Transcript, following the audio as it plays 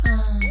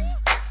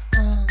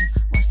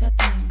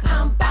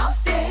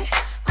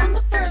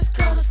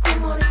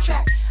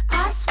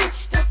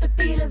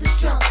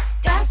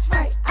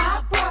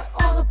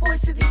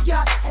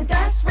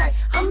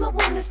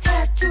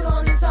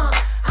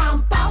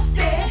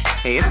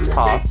Hey, it's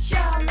Paul,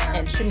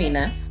 And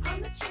Shamina.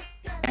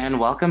 and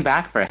welcome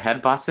back for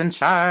Head Boss in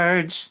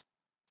Charge.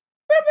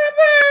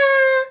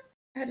 I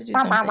had to do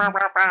Bow, bow, bow, something.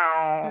 bow,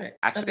 bow. Right.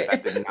 Actually, Okay.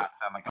 that did not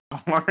sound like a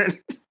horn.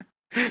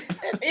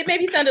 It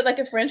maybe sounded like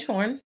a French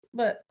horn,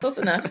 but close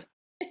enough.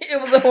 It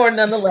was a horn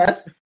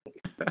nonetheless.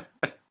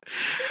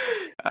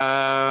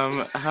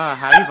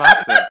 How you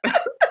boss it?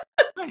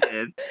 Go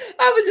ahead.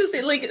 I was just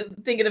like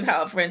thinking of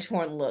how a French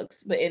horn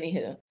looks. But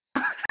anywho,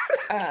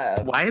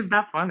 Why is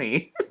that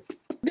funny?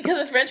 because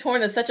a French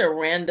horn is such a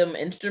random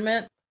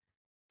instrument,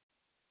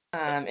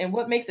 and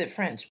what makes it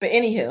French? But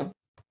anywho,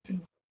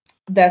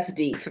 that's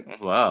deep.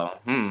 Whoa,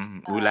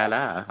 ooh la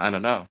la. I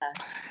don't know.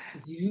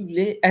 S'il vous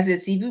plaît, I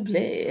said, s'il vous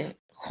plaît,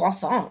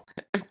 croissant.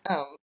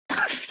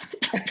 As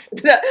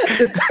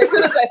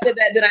soon as I said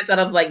that, then I thought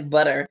of like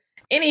butter.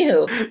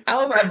 Anywho,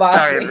 how am I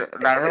bossing?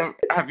 Sorry,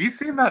 have you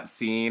seen that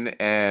scene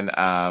in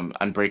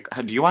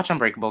Do you watch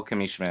Unbreakable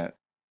Kimmy Schmidt?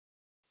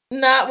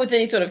 Not with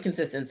any sort of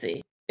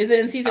consistency. Is it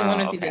in season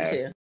 1 or Oh, season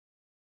okay. 2?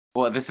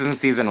 Well, this isn't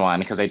season 1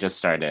 because I just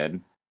started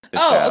the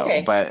Oh, show,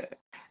 okay. but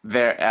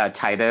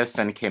Titus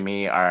and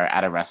Kimmy are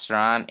at a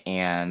restaurant,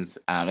 and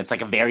it's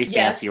like a very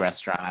fancy Yes.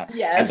 restaurant, and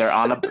Yes.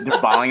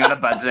 they're balling on a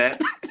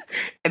budget,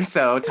 and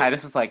so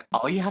Titus is like,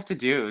 all you have to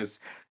do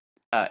is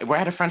we're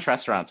at a French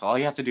restaurant, so all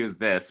you have to do is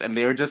this, and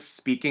they were just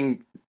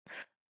speaking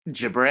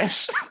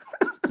gibberish,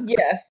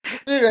 Yes.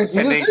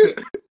 pretending to,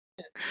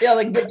 They'll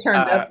like get turned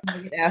uh, up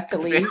and get asked to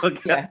they leave.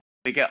 look Yeah.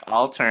 they get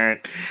all turned,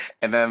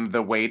 and then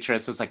the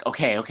waitress is like,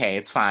 okay,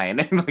 it's fine,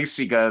 and like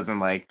she goes and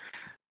like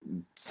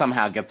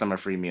somehow gets them a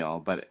free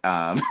meal, but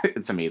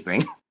it's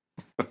amazing.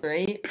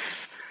 Right.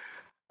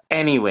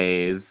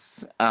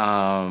 Anyways,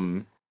 how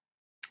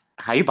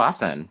you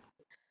bossing?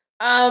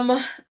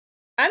 Um,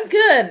 I'm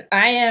good.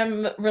 I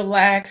am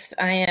relaxed.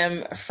 I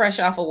am fresh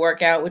off a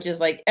workout, which is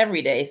like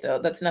every day, so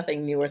that's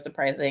nothing new or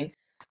surprising.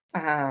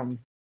 Um,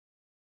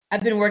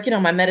 I've been working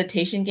on my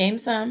meditation game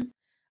some,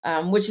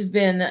 which has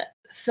been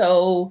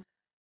so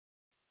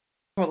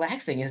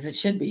relaxing as it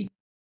should be.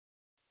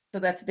 So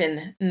that's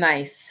been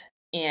nice.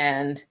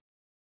 And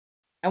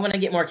I want to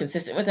get more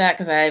consistent with that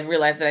because I've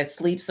realized that I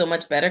sleep so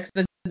much better because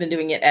I've been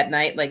doing it at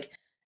night, like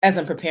as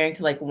I'm preparing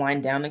to like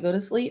wind down to go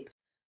to sleep.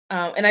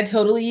 And I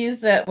totally use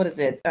that. What is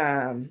it?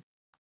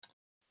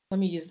 Let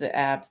me use the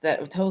app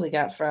that I totally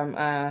got from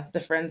the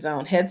Friend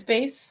Zone,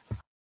 Headspace.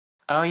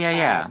 Oh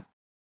yeah. Um,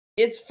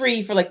 it's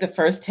free for like the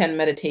first 10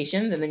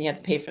 meditations, and then you have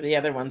to pay for the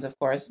other ones, of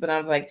course. But I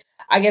was like,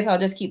 I guess I'll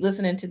just keep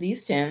listening to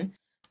these 10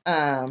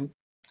 um,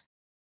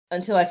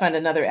 until I find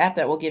another app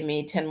that will give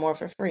me 10 more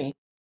for free.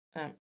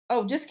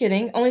 Oh, just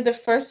kidding. Only the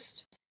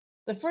first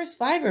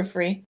 5 are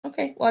free.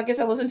 Okay, well, I guess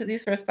I'll listen to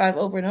these first 5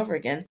 over and over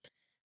again.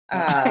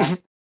 Uh,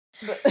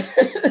 but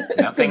because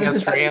Nothing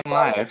is free in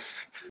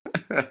life.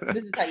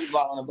 this is how you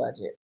ball on a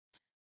budget.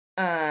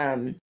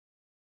 Um,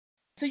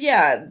 so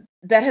yeah,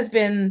 that has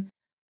been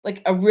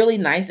like a really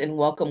nice and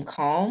welcome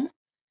calm,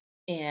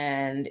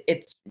 and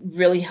it's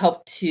really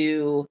helped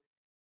to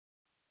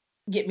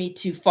get me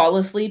to fall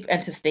asleep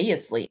and to stay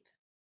asleep.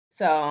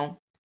 So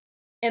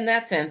in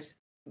that sense,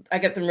 I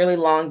got some really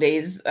long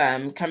days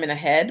coming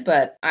ahead,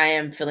 but I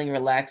am feeling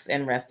relaxed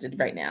and rested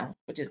right now,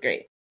 which is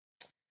great.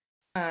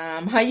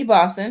 How you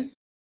bossing?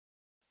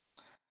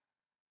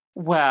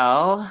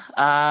 Well,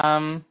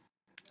 I'm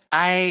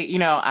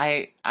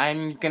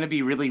gonna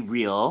be really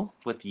real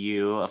with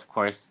you, of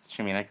course,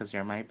 Shamina, because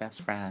you're my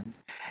best friend.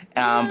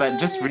 But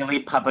just What? really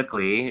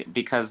publicly,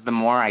 because the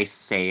more I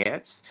say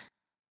it,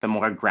 the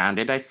more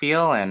grounded I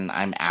feel, and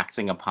I'm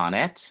acting upon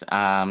it.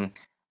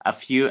 A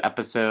few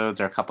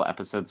episodes or a couple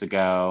episodes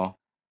ago,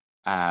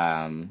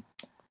 um,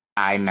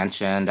 I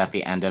mentioned at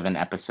the end of an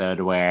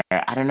episode where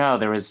I don't know,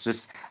 there was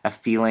just a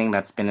feeling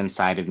that's been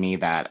inside of me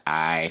that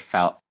I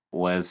felt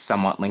was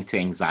somewhat linked to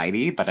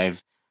anxiety, but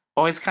I've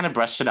always kind of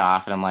brushed it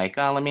off, and I'm like,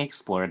 oh, let me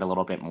explore it a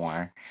little bit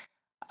more.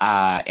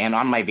 And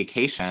on my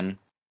vacation,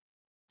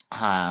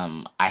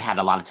 I had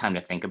a lot of time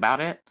to think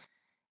about it,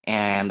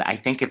 and I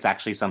think it's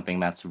actually something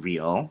that's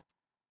real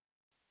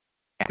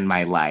in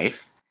my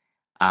life.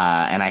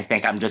 And I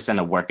think I'm just in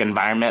a work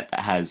environment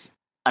that has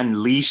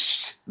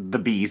unleashed the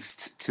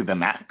beast to the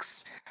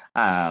max.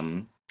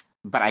 Um,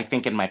 but I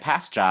think in my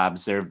past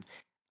jobs,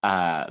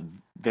 uh,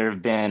 there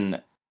have been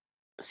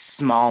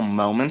small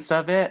moments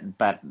of it,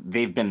 but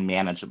they've been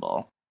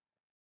manageable.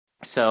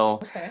 So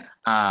Okay.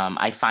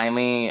 I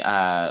finally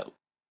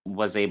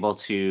was able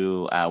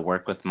to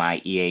work with my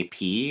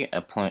EAP,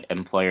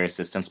 Employer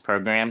Assistance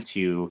Program,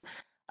 to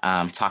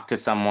talk to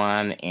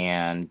someone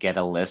and get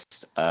a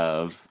list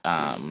of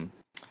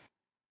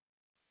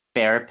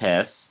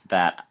therapists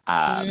that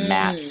Mm,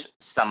 match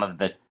some of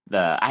the.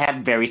 I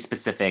had very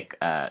specific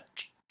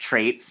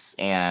traits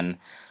and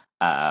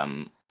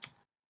um,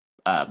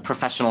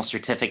 professional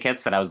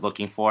certificates that I was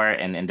looking for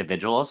in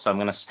individuals. So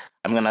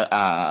I'm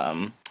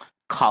gonna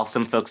call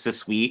some folks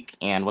this week.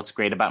 And what's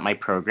great about my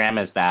program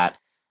is that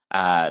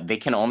they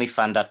can only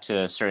fund up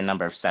to a certain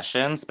number of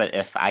sessions. But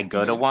if I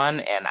go to mhm. one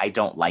and I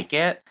don't like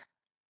it,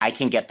 I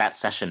can get that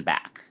session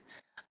back.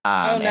 Oh,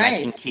 And I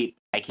can nice. keep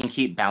I can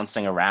keep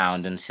bouncing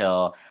around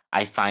until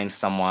I find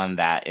someone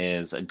that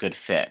is a good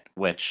fit,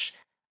 which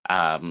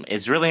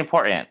is really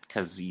important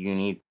because you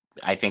need.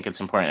 I think it's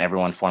important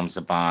everyone forms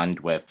a bond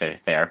with their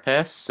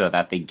therapist so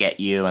that they get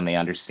you and they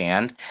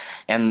understand.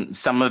 And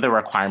some of the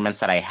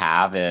requirements that I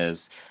have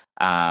is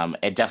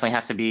it definitely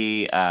has to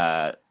be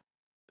a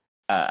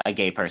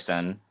gay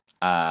person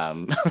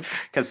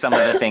because some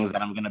of the things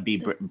that I'm going to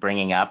be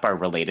bringing up are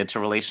related to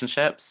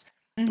relationships.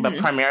 But Mm-hmm.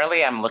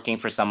 primarily, I'm looking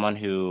for someone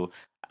who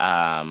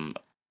um,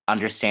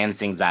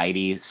 understands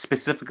anxiety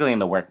specifically in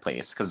the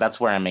workplace because that's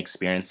where I'm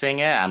experiencing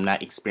it. I'm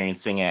not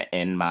experiencing it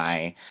in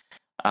my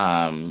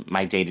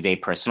day-to-day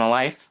personal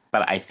life,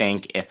 but I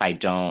think if I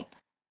don't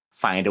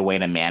find a way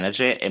to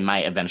manage it, it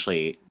might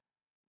eventually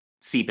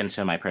seep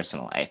into my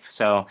personal life.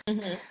 So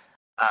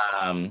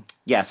Mm-hmm.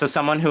 yeah, so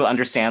someone who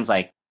understands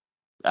like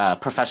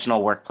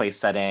professional workplace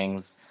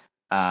settings,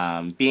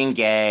 being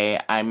gay.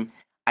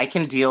 I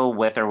can deal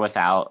with or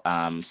without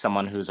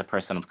someone who's a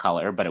person of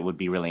color, but it would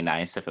be really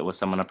nice if it was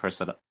someone a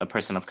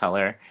person of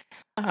color.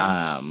 Uh-huh.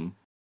 Um,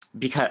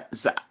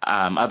 because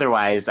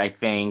otherwise, I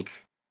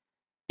think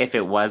if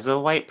it was a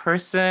white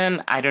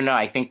person, I don't know.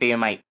 I think they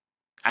might.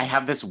 I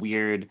have this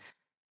weird,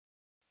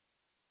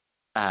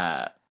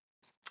 uh,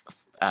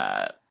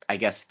 uh, I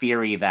guess,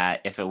 theory that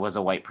if it was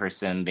a white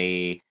person,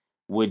 they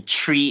would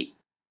treat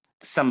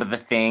some of the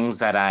things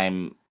that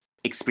I'm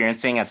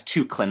experiencing as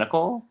too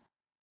clinical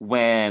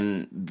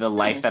when the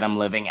life Hmm. that I'm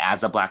living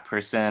as a black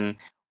person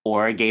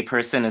or a gay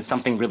person is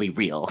something really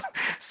real.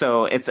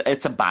 So it's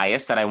a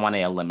bias that I want to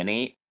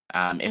eliminate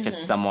if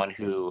it's Mm-hmm. someone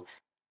who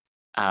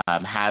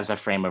has a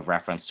frame of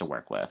reference to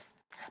work with.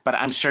 But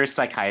I'm sure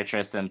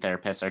psychiatrists and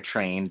therapists are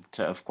trained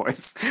to, of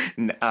course,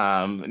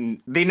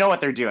 they know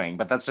what they're doing,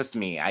 but that's just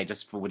me. I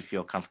just would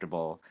feel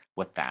comfortable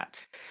with that.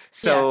 Yeah.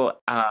 So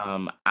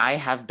I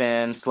have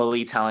been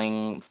slowly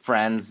telling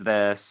friends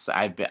this.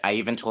 I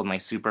even told my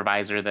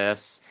supervisor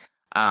this.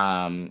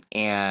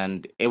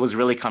 And it was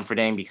really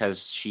comforting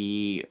because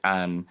she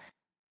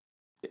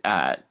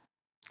uh,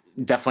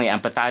 definitely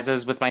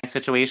empathizes with my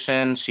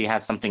situation. She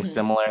has something Mm-hmm.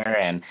 similar,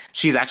 and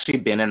she's actually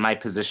been in my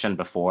position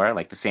before,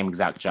 like the same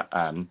exact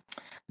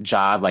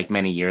job, like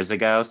many years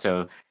ago.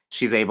 So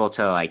she's able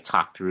to like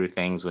talk through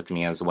things with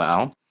me as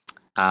well.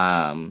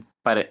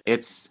 But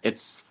it's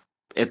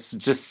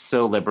just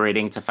so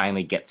liberating to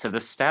finally get to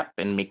this step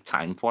and make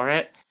time for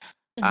it.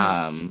 Mm-hmm.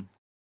 Um,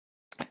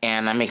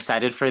 and I'm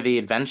excited for the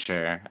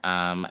adventure.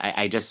 Uh,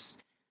 I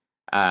just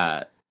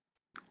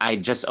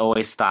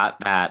always thought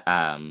that.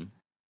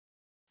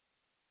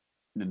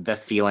 The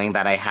feeling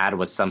that I had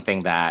was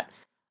something that,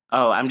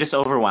 oh, I'm just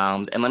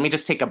overwhelmed and let me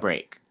just take a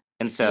break.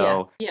 And Yeah.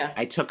 so Yeah.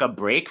 I took a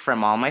break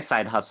from all my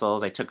side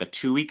hustles. I took a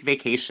 2 week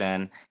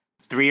vacation.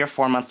 3 or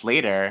 4 months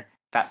later,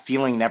 that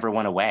feeling never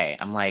went away.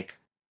 I'm like,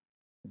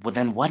 well,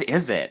 then what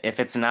is it? If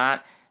it's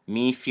not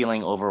me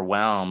feeling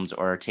overwhelmed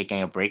or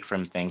taking a break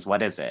from things,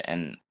 what is it?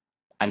 And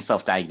I'm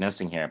self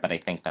diagnosing here, but I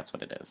think that's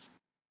what it is.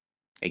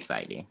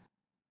 Anxiety.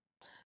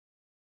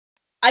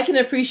 I can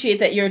appreciate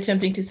that you're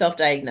attempting to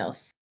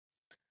self-diagnose.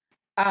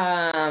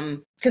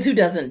 Because who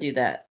doesn't do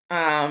that?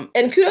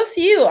 And kudos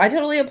to you. I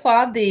totally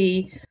applaud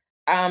the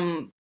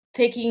um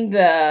taking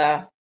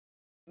the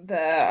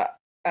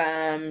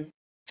um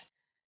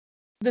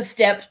the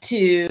step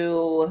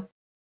to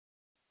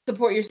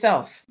support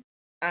yourself.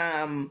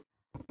 Um,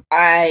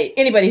 I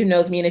anybody who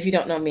knows me, and if you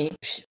don't know me,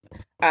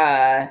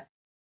 uh,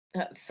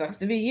 that sucks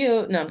to be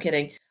you. No, I'm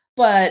kidding.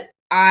 But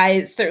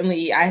I've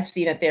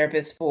seen a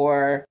therapist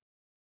for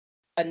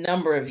a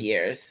number of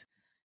years,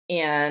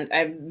 and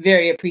I'm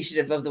very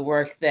appreciative of the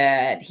work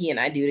that he and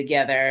I do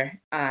together.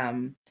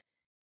 And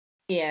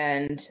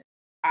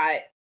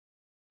I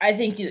I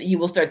think you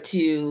will start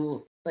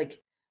to like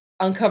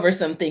uncover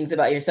some things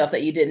about yourself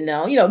that you didn't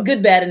know. You know,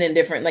 good, bad, and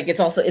indifferent. Like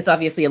it's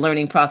obviously a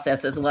learning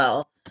process as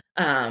well.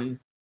 Um,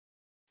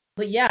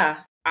 but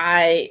yeah,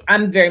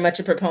 I'm very much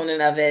a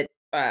proponent of it.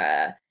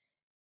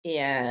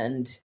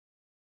 And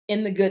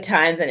in the good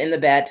times and in the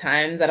bad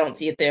times, I don't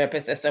see a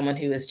therapist as someone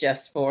who is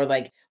just for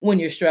like when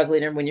you're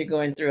struggling or when you're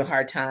going through a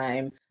hard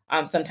time.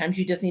 Sometimes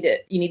you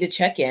need to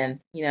check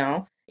in. You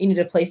know, you need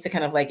a place to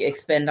kind of like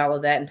expend all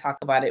of that and talk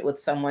about it with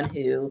someone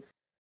who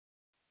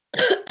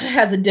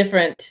has a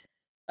different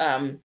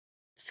um,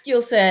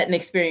 skill set and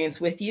experience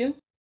with you,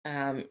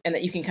 and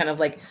that you can kind of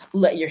like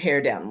let your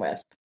hair down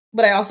with.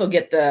 But I also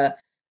get the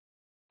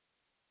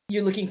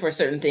you're looking for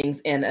certain things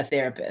in a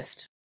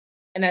therapist,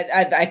 and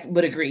I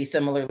would agree.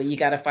 Similarly, you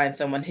got to find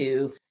someone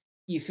who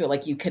you feel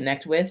like you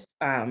connect with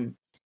in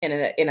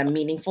a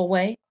meaningful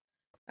way.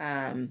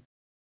 Um,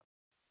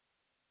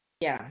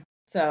 yeah.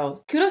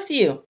 So kudos to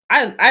you.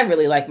 I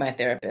really like my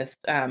therapist.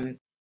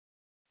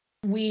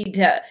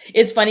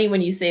 It's funny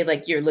when you say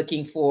like you're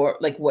looking for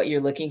like what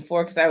you're looking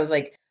for because I was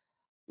like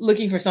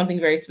looking for something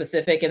very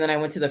specific, and then I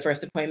went to the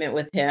first appointment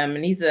with him,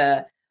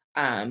 and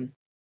um,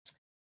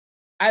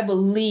 I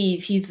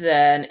believe he's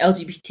an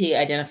LGBT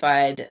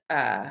identified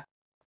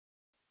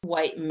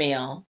white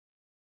male.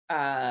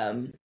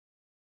 Um,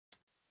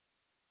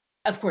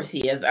 of course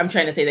he is. I'm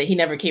trying to say that he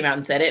never came out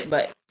and said it,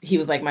 but he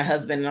was like my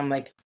husband, and I'm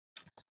like,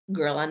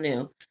 Girl, I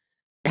knew.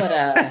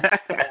 But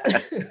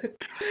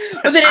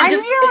but then it I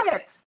just knew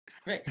it.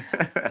 right.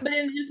 But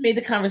then it just made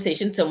the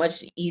conversation so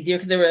much easier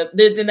because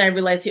then I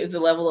realized it was the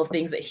level of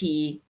things that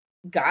he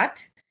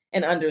got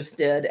and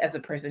understood as a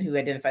person who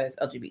identified as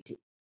LGBT.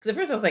 Because at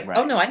first I was like, oh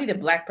Right. no, I need a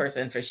Black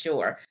person for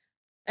sure.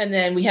 And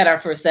then we had our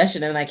first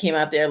session and I came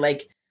out there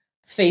like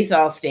face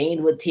all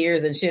stained with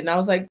tears and shit. And I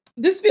was like,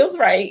 this feels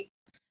right.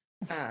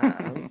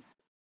 Um,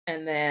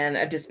 and then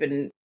I've just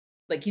been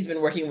like, he's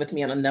been working with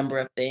me on a number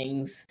of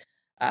things,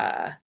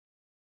 uh,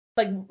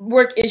 like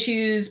work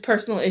issues,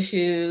 personal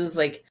issues,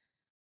 like,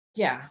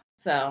 yeah.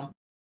 So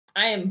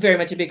I am very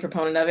much a big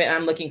proponent of it.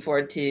 I'm looking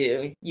forward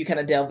to you kind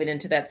of delving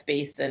into that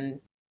space. And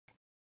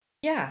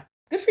yeah,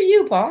 good for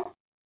you, Paul.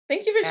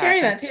 Thank you for Yeah,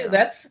 sharing that thank too. you.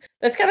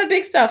 That's kind of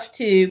big stuff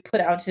to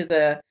put out to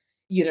the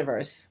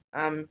universe.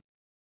 You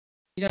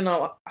don't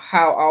know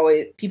how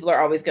always people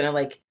are always going to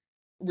like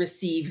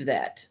receive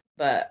that,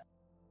 but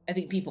I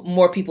think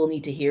more people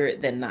need to hear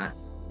it than not.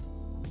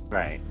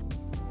 Right.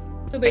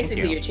 So Thank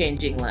basically, you. you're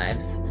changing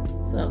lives.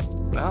 So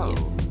thank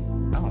you. Oh.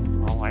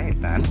 Oh, all right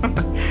then.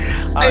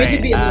 All I mean, to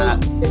right. be a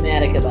little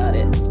dramatic about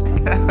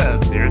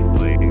it.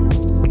 Seriously.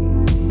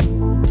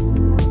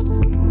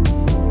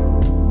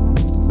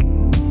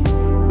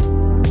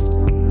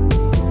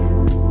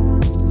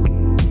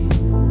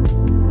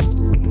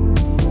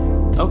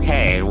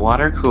 Okay,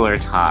 water cooler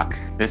talk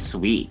this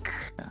week.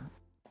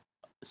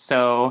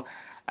 So,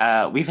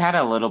 we've had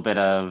a little bit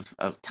of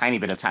a tiny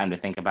bit of time to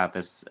think about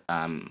this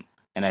in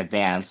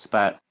advance,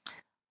 but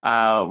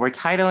we're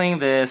titling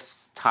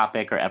this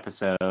topic or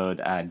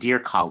episode "Dear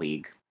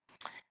Colleague."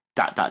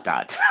 Dot dot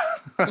dot,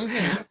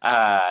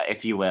 Mm-hmm.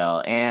 if you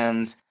will,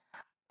 and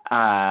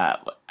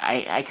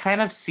I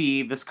kind of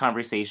see this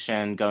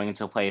conversation going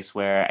into a place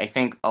where I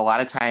think a lot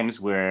of times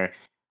where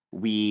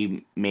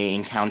we may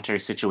encounter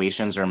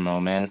situations or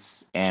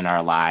moments in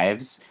our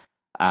lives,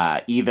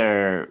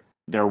 either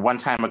they're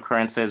one-time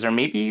occurrences or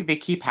maybe they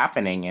keep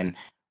happening and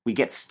we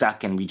get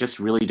stuck and we just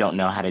really don't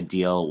know how to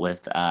deal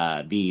with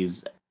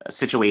these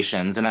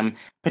situations. And I'm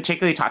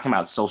particularly talking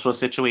about social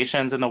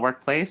situations in the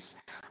workplace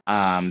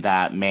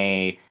that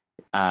may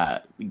uh,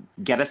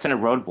 get us in a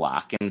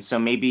roadblock. And so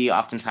maybe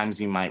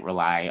oftentimes you might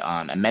rely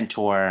on a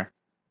mentor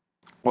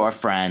or a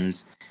friend.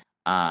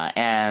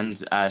 And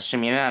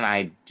Shamina and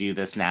I do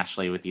this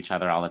naturally with each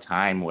other all the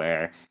time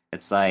where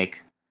it's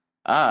like,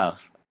 oh,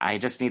 I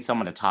just need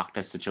someone to talk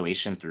this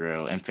situation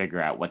through and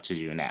figure out what to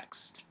do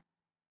next.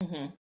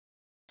 Mm-hmm.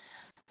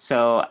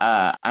 So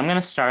I'm going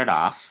to start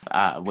off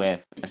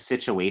with a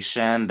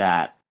situation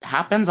that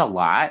happens a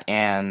lot,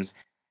 and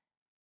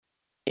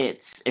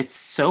it's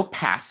so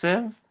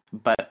passive,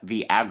 but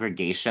the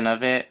aggregation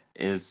of it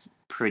is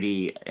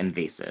pretty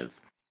invasive.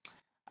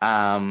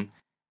 Um,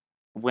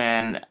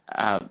 when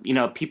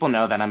people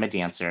know that I'm a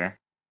dancer,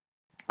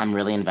 I'm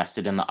really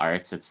invested in the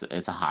arts. It's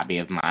a hobby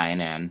of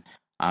mine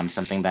and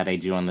something that I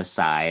do on the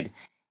side.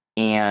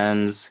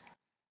 And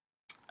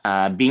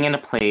being in a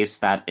place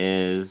that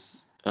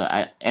is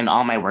in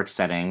all my work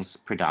settings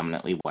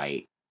predominantly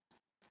white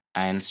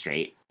and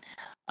straight.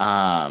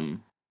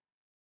 Um,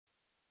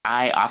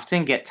 I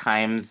often get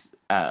times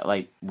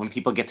like when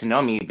people get to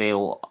know me,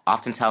 they'll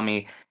often tell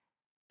me,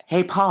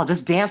 "Hey, Paul,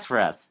 just dance for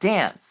us.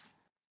 Dance.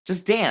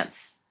 Just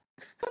dance."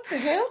 What the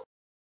hell?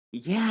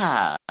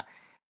 Yeah.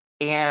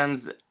 And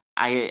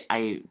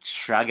I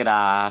shrug it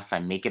off. I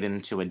make it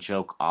into a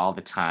joke all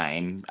the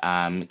time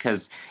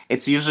because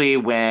it's usually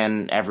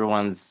when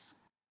everyone's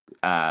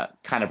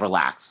kind of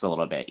relaxed a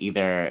little bit.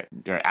 Either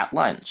they're at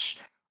lunch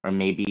or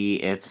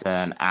maybe it's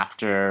an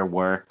after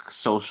work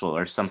social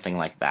or something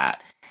like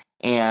that.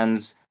 And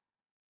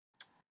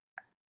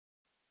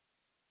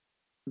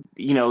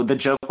the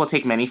joke will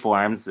take many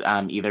forms.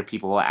 Either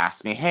people will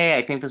ask me, "Hey,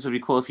 I think this would be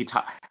cool if you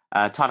taught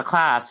a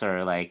class,"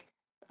 or like,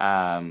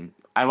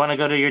 "I want to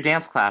go to your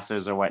dance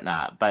classes" or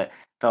whatnot. But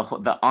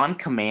the on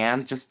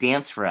command, just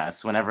dance for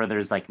us whenever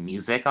there's like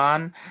music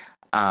on.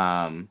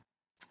 Um,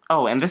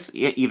 oh, and this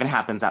even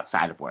happens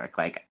outside of work,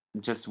 like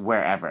just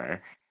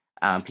wherever.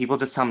 People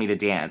just tell me to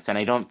dance, and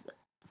I don't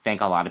think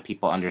a lot of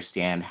people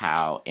understand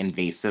how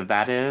invasive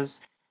that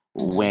is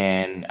Mm-hmm.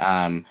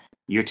 when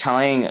you're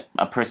telling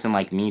a person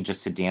like me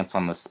just to dance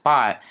on the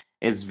spot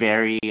is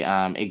very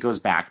it goes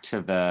back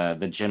to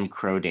the Jim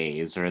Crow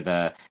days or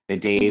the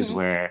days Mm-hmm.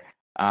 where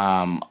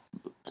um,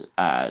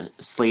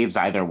 slaves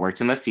either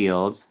worked in the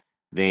fields,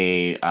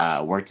 they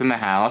worked in the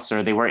house,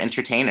 or they were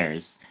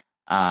entertainers.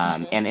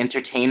 Mm-hmm. And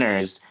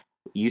entertainers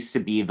used to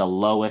be the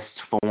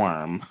lowest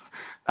form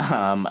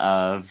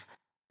of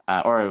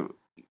or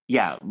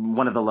yeah,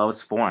 one of the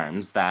lowest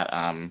forms that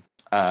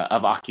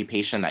of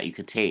occupation that you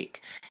could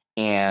take,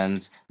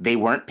 and they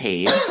weren't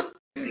paid.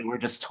 They were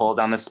just told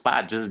on the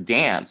spot, just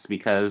dance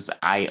because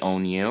I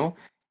own you,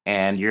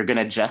 and you're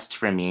gonna jest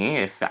for me.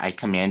 If I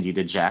command you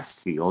to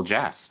jest, you'll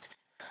jest.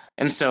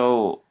 And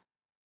so,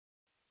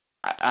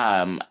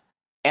 um,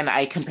 and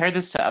I compare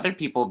this to other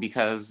people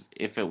because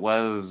if it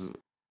was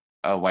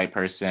a white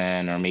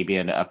person or maybe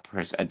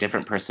a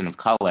different person of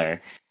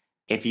color,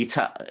 if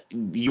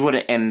you would,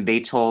 and they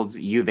told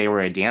you they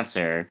were a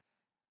dancer,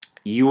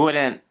 you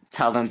wouldn't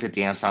tell them to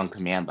dance on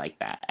command like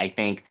that. I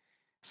think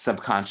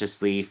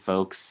subconsciously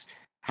folks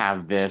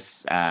have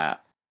this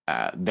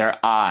they're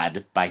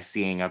awed by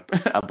seeing a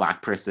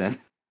black person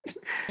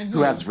who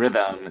Hmm. has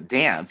rhythm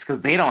dance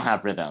because they don't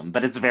have rhythm.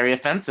 But it's very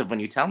offensive when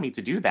you tell me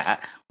to do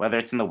that, whether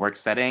it's in the work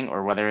setting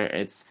or whether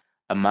it's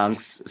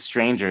amongst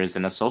strangers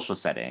in a social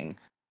setting.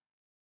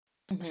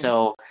 Hmm.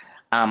 So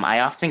I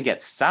often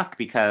get stuck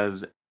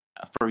because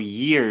for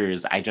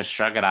years I just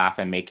shrug it off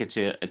and make it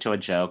to a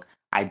joke.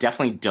 I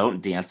definitely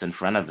don't dance in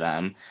front of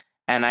them,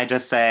 and I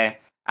just say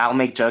I'll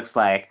make jokes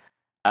like,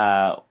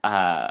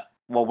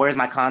 "Well, where's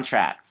my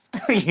contracts?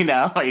 You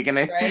know,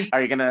 Right.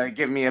 are you gonna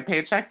give me a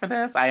paycheck for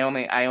this? I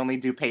only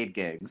do paid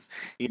gigs,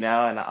 you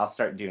know." And I'll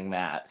start doing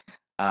that,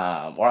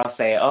 or I'll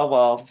say, "Oh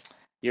well."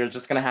 You're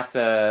just gonna have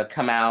to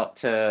come out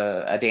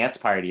to a dance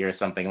party or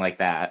something like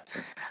that.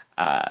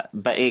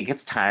 But it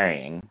gets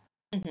tiring.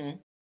 Hmm.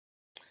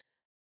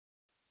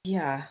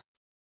 Yeah.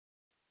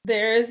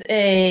 There's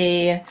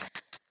a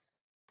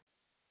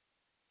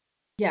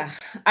Yeah,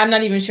 I'm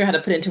not even sure how to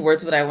put into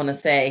words what I want to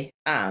say.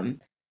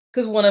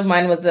 Because one of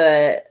mine was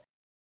and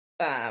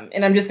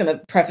I'm just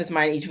gonna preface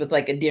mine each with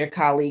like a dear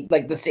colleague,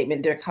 like the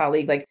statement, dear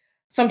colleague. Like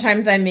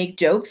sometimes I make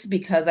jokes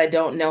because I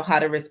don't know how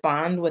to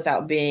respond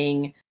without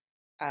being,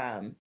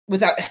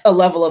 without a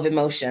level of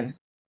emotion.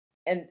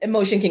 And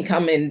emotion can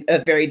come in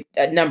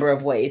a number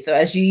of ways. So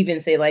as you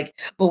even say, like,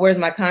 "But where's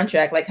my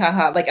contract?" Like,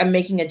 haha, like I'm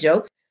making a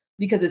joke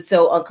because it's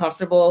so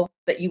uncomfortable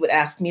that you would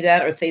ask me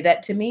that or say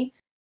that to me,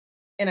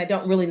 and I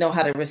don't really know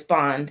how to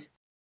respond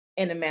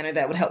in a manner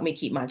that would help me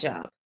keep my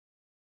job.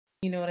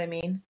 You know what I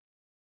mean?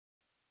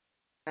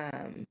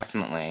 Um,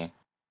 Definitely.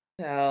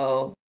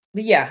 so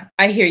but yeah,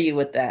 I hear you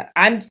with that.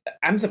 I'm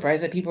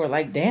surprised that people are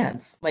like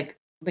dance. Like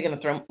they're gonna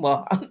throw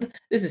well,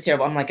 this is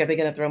terrible. I'm like, are they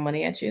gonna throw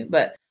money at you?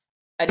 But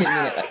I didn't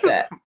mean it like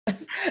that.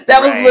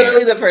 That was Right.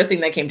 literally the first thing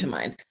that came to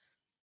mind.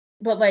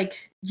 But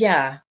like,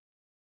 yeah,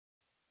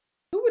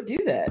 who would do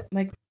that?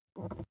 Like,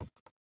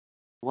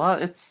 Well,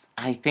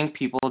 I think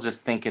people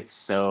just think it's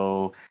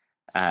so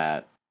uh,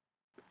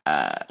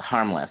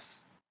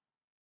 harmless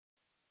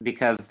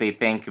because they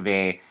think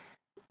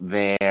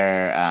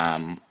they're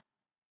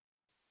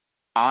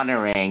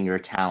honoring your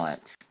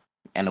talent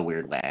in a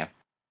weird way.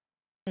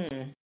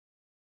 hmm.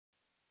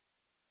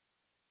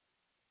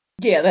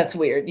 Yeah, that's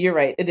weird. You're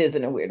right. It is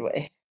in a weird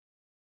way.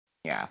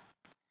 Yeah.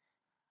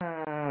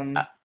 Uh, Um,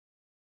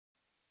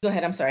 Go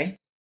ahead. I'm sorry.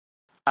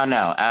 oh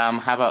no.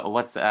 How about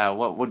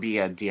what would be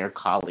a dear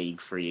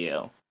colleague for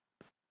you?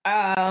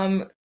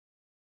 Um,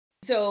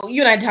 So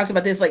you and I talked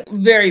about this like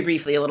very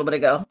briefly a little bit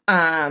ago,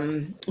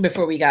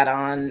 before we got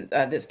on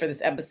this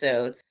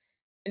episode.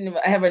 And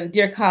I have a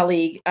dear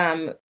colleague.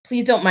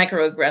 Please don't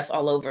microaggress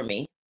all over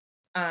me.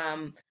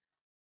 Um,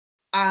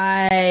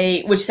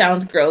 which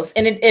sounds gross,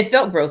 and it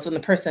felt gross when the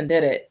person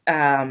did it.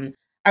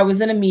 I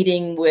was in a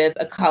meeting with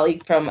a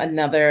colleague from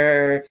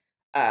another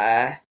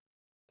uh,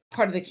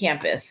 part of the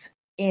campus,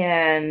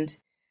 and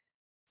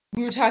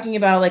we were talking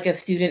about like a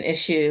student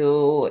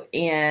issue,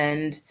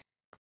 and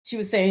she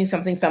was saying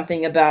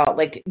something about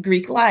like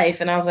Greek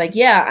life, and I was like,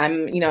 yeah,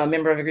 I'm a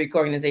member of a Greek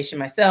organization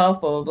myself,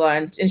 blah blah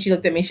blah. And she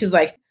looked at me, she was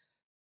like,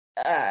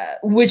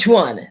 which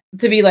one?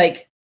 To be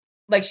like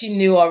she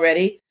knew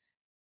already.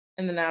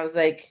 And then I was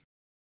like,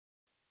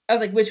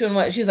 which one?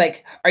 What? She's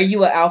like, are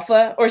you a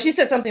alpha? Or she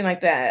said something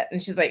like that,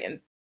 and she's like,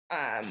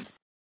 um,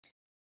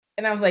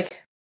 and I was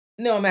like,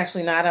 no, I'm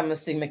actually not. I'm a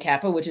Sigma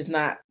Kappa, which is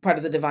not part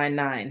of the Divine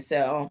Nine,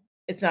 so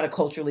it's not a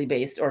culturally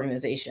based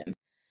organization.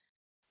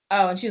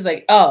 Oh, and she was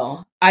like,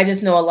 "Oh, I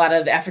just know a lot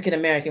of African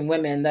American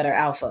women that are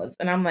alphas,"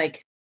 and I'm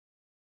like,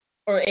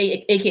 or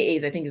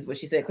AKAs, I think is what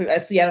she said. I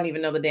see. I don't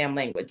even know the damn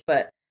language,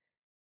 but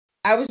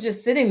I was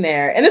just sitting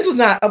there, and this was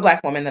not a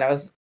black woman that I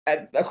was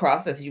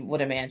across, as you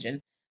would imagine.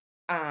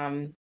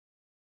 Um,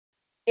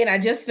 and I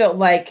just felt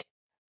like,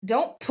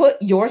 don't put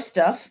your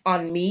stuff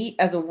on me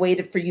as a way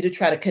for you to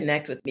try to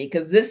connect with me,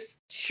 because this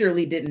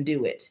surely didn't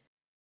do it.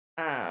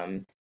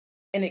 Um,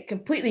 and it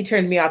completely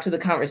turned me off to the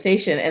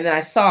conversation. And then I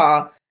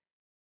saw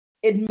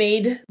it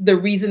made the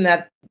reason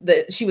that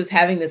she was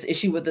having this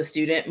issue with the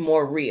student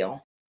more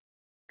real,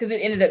 because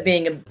it ended up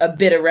being a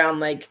bit around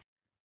like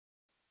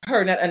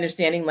her not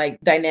understanding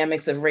like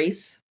dynamics of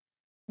race,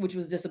 which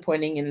was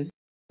disappointing in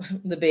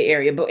the Bay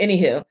Area. But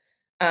anywho,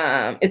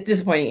 it's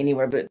disappointing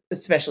anywhere, but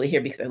especially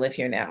here because I live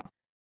here now.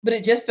 But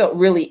it just felt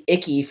really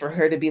icky for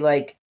her to be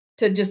like,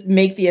 to just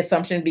make the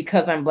assumption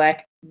because I'm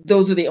black,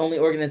 those are the only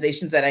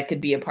organizations that I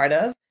could be a part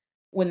of,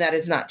 when that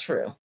is not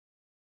true.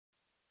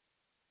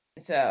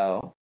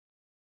 So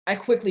I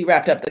quickly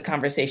wrapped up the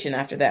conversation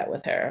after that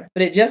with her.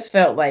 But it just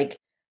felt like,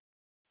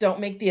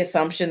 don't make the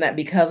assumption that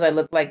because I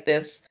look like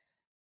this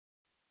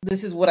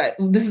is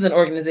an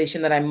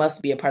organization that I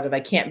must be a part of.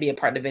 I can't be a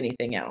part of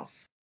anything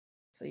else.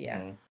 So yeah.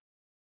 Mhm.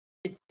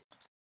 It,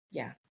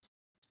 yeah,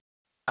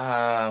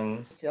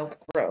 Um, it felt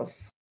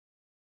gross.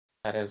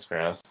 that is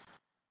gross.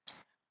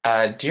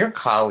 Dear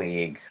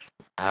colleague,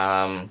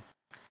 um,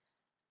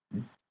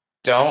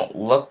 don't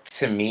look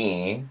to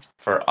me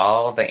for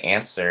all the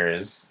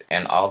answers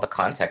and all the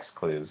context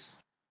clues.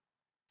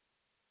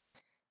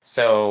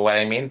 So what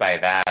I mean by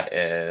that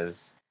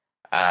is,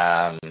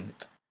 um,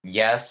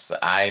 yes,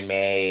 I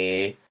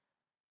may,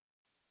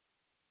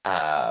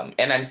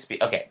 and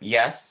okay,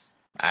 yes,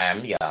 I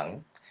am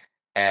young.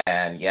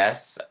 And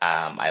yes,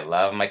 I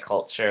love my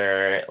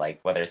culture, like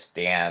whether it's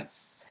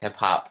dance, hip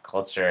hop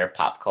culture,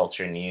 pop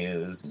culture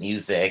news,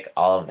 music,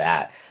 all of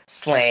that,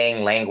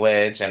 slang,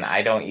 language, and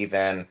I don't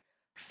even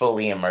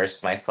fully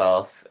immerse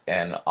myself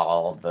in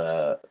all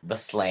the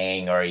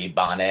slang or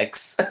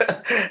ebonics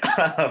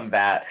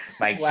that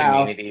my Wow.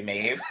 community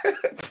may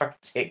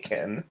partake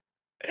in.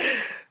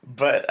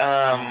 But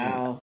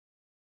Wow.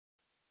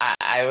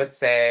 I would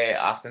say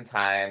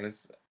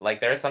oftentimes, like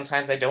there are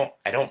sometimes I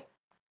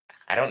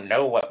don't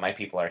know what my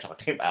people are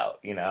talking about,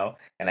 you know?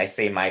 And I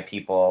say my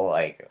people,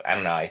 like, I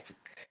don't know,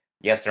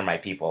 yes, they're my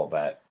people,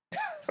 but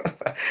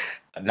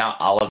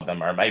not all of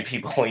them are my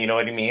people, you know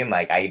what I mean?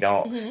 Like, I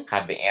don't Hmm.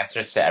 have the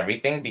answers to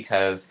everything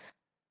because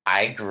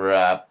I grew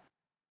up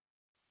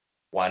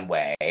one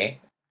way.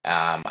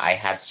 I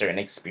had certain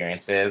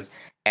experiences,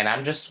 and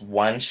I'm just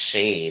one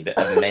shade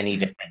of many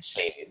different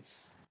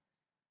shades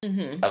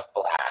Hmm. of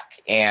black.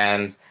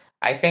 And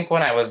I think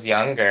when I was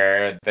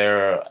younger,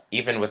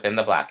 even within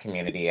the black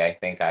community, I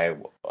think I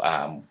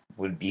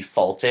would be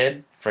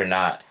faulted for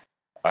not,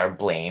 or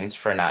blamed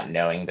for not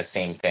knowing the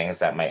same things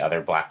that my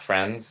other black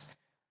friends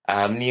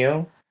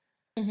knew.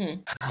 Hmm.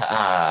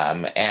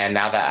 And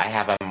now that I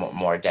have a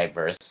more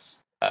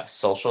diverse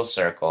social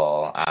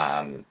circle,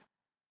 I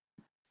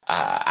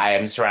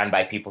am surrounded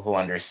by people who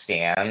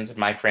understand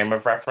my frame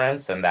of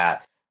reference and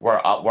that we're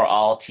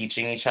all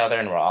teaching each other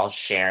and we're all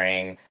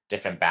sharing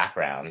different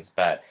backgrounds.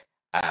 But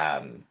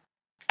um,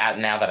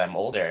 now that I'm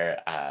older,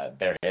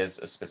 there is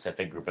a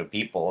specific group of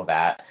people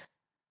that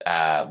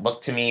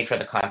look to me for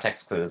the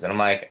context clues, and I'm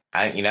like,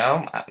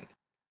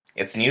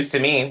 it's news to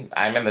me.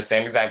 I'm in the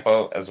same exact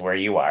boat as where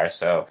you are,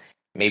 so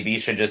maybe you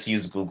should just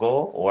use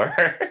Google or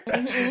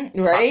Hmm. talk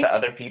to Right?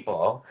 other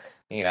people.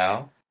 You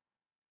know?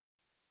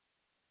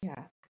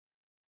 Yeah.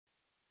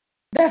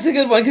 That's a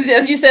good one. Because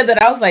as you said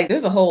that, I was like,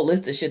 there's a whole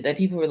list of shit that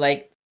people were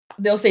like,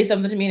 they'll say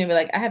something to me and be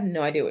like, I have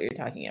no idea what you're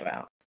talking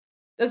about.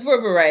 That's for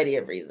a variety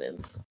of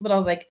reasons. But I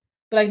was like,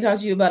 but I can talk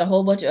to you about a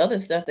whole bunch of other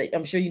stuff that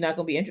I'm sure you're not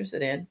going to be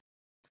interested in.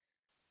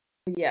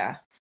 But yeah,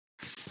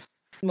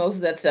 most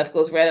of that stuff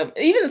goes right up.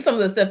 Even some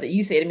of the stuff that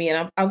you say to me,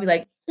 and I'll be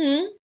like,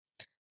 hmm.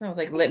 I was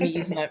like, let me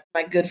use my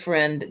good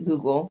friend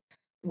Google,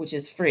 which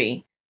is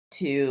free,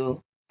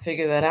 to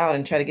figure that out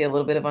and try to get a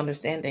little bit of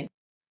understanding.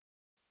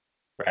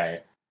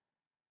 Right.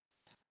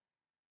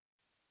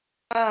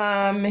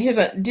 Here's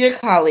a dear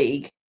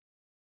colleague.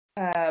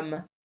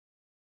 Um,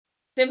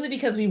 Simply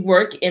because we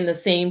work in the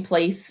same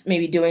place,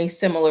 maybe doing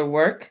similar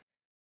work,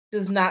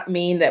 does not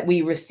mean that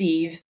we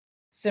receive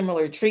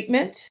similar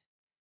treatment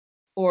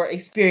or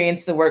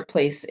experience the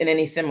workplace in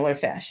any similar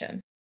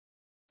fashion.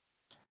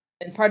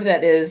 And part of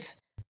that is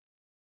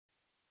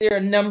there are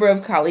a number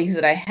of colleagues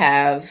that I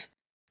have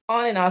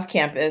on and off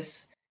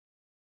campus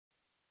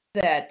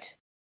that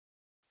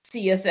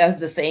see us as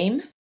the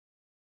same.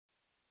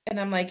 And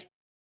I'm like,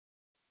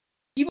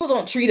 people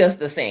don't treat us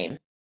the same.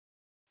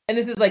 And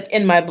this is like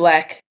in my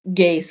black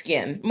gay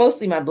skin,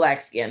 mostly my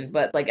black skin,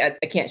 but like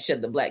I can't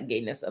shed the black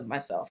gayness of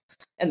myself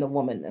and the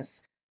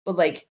womanness. But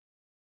like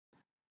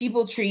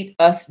people treat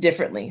us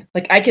differently.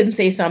 Like I can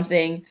say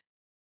something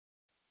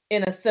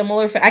in a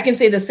similar I can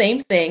say the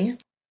same thing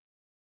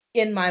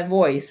in my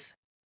voice,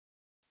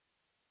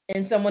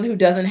 and someone who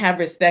doesn't have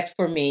respect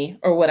for me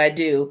or what I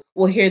do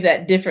will hear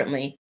that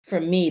differently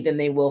from me than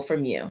they will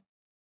from you.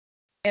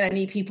 And I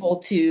need people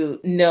to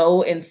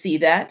know and see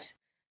that,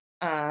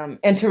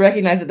 and to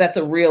recognize that that's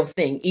a real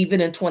thing, even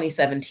in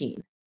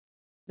 2017.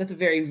 That's a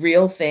very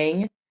real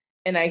thing,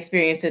 and I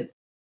experience it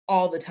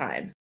all the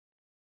time.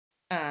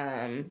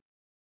 Um,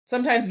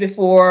 Sometimes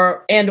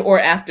before and or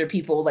after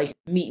people like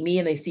meet me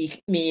and they see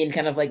me and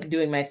kind of like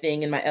doing my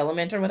thing in my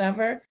element or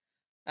whatever.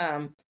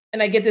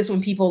 And I get this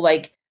when people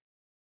like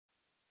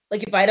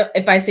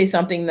if I say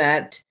something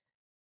that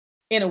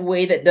in a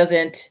way that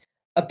doesn't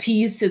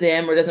appease to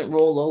them or doesn't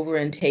roll over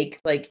and take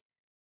like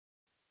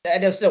I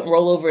just don't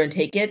roll over and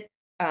take it.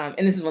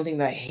 And this is one thing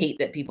that I hate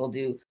that people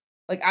do.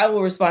 Like I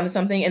will respond to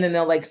something and then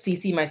they'll like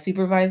CC my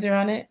supervisor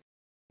on it,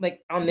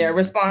 like on their Mm.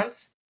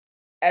 response,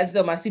 as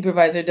though my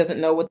supervisor doesn't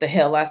know what the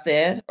hell I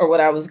said or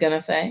what I was gonna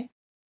say.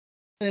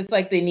 And it's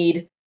like they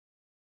need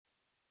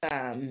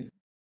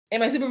and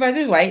my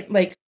supervisor's white,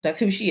 like that's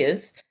who she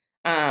is.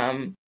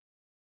 Um,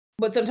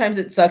 but sometimes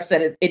it sucks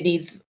that it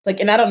needs like,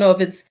 and I don't know if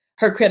it's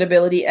her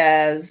credibility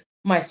as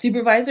my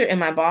supervisor and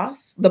my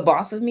boss, the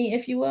boss of me,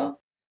 if you will.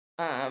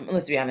 And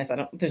let's be honest, I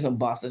don't there's no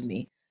boss of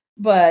me.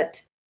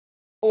 But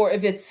or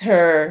if it's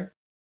her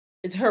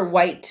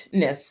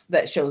whiteness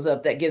that shows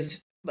up that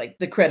gives like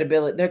the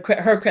credibility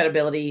her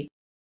credibility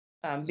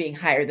being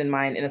higher than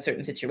mine in a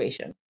certain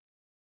situation.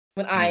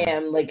 When I Mm.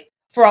 am like,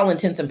 for all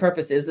intents and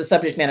purposes, the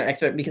subject matter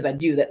expert because I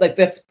do that. Like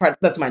that's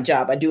my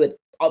job. I do it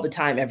all the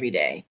time, every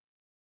day.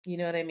 You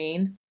know what I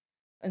mean?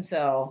 And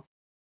so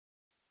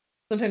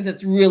sometimes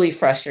it's really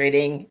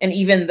frustrating. And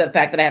even the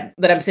fact that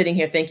I'm sitting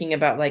here thinking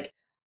about like,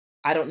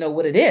 I don't know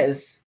what it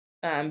is.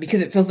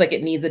 because it feels like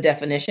it needs a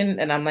definition.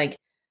 And I'm like,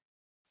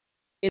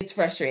 it's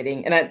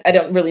frustrating. And I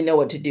don't really know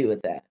what to do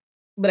with that.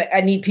 But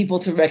I need people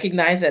to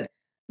recognize that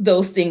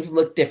those things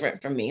look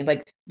different from me.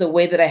 Like the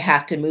way that I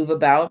have to move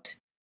about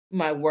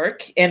my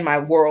work and my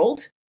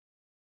world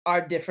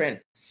are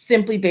different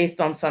simply based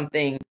on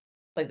something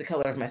like the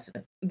color of my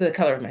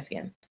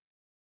skin.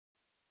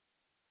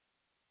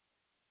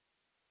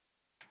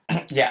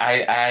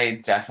 Yeah, I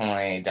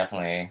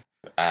definitely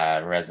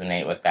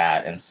resonate with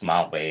that in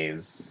small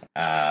ways.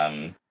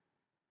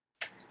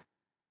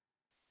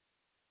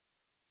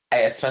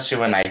 Especially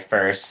when I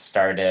first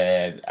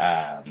started.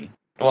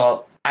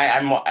 Well,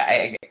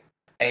 I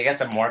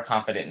guess I'm more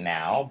confident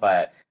now,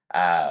 but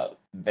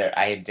there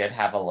I did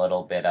have a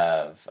little bit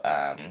of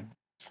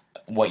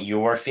what you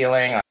were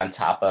feeling on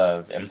top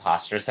of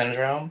imposter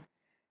syndrome,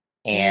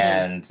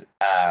 Mm, and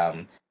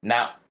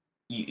now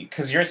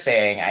because you're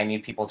saying I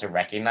need people to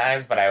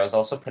recognize, but I was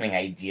also putting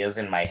ideas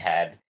in my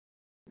head,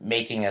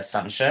 making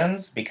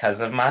assumptions because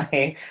of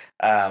my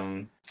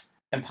um,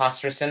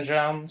 imposter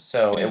syndrome.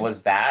 So it mm,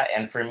 was that,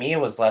 and for me, it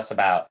was less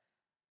about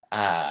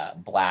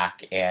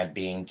black and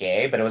being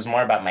gay, but it was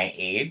more about my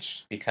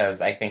age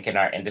because I think in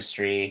our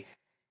industry,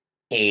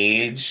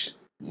 age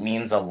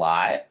means a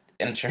lot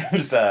in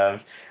terms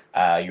of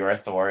your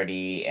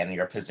authority and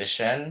your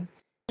position.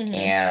 mhm.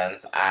 And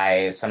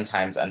I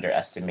sometimes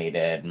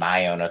underestimated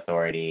my own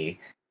authority,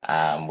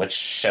 which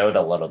showed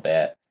a little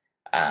bit.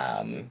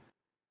 Um,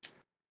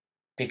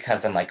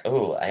 because I'm like,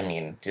 oh, I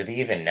mean, do they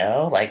even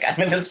know? Like,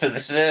 I'm in this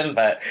position,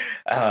 but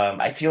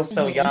I feel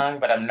so Mhm. young,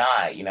 but I'm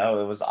not. It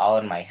was all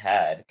in my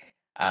head.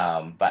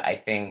 But I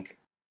think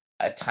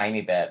a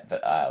tiny bit,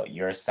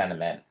 your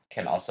sentiment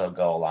can also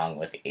go along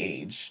with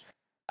age.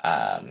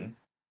 Um,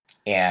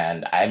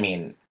 and I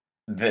mean,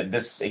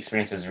 this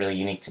experience is really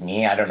unique to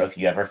me. I don't know if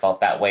you ever felt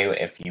that way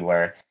if you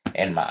were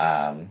in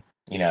my,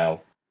 you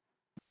know,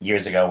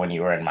 years ago when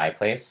you were in my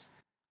place.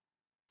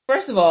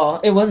 First of all,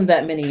 it wasn't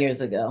that many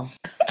years ago.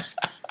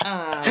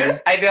 Um,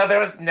 I know there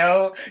was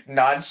no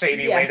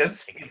non-shady way yeah. to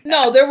say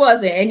No, there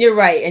wasn't. And you're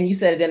right. And you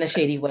said it in a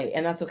shady way.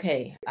 And that's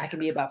okay. I can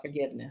be about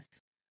forgiveness.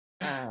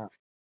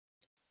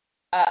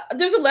 Uh,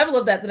 there's a level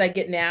of that I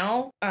get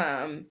now,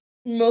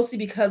 mostly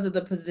because of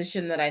the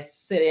position that I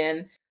sit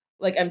in.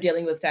 Like I'm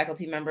dealing with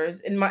faculty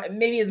members, and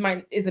maybe is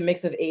mine is a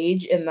mix of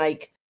age and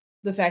like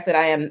the fact that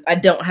I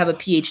don't have a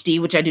PhD,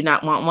 which I do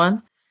not want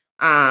one.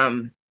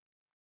 Um,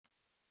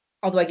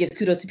 Although I give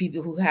kudos to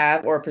people who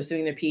have or are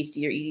pursuing their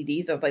PhD or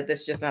EDD, so it's like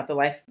that's just not the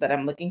life that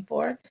I'm looking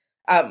for.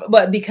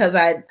 But because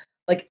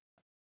like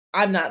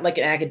I'm not like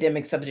an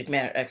academic subject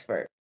matter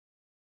expert,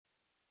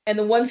 and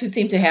the ones who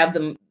seem to have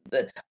the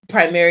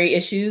primary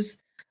issues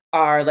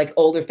are like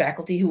older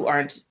faculty who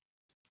aren't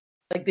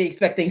like they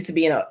expect things to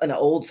be in an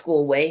old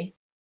school way.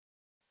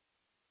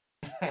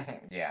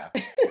 that. Yeah.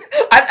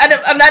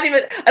 I'm not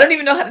even I don't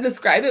even know how to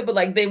describe it, but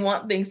like they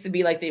want things to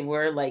be like they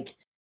were like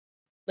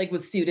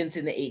with students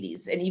in the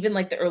 80s and even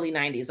like the early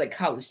 90s, like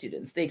college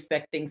students. They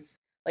expect things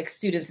like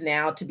students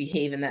now to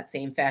behave in that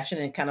same fashion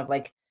and kind of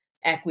like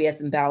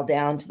acquiesce and bow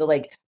down to the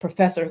like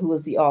professor who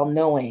is the all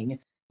knowing.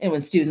 And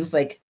when students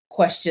like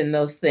question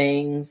those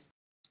things,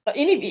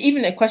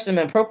 even they question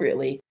them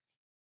appropriately,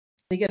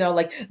 they get all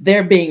like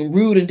they're being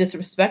rude and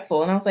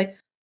disrespectful. And I was like,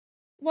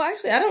 well,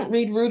 actually, I don't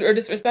read rude or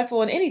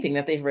disrespectful in anything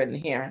that they've written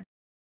here.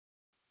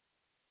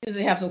 Because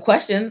they have some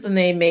questions and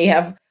they may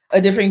have a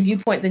differing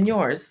viewpoint than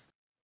yours,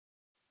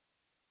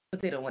 but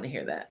they don't want to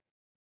hear that.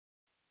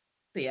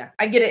 So yeah,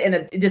 I get it in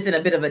a just in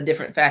a bit of a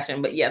different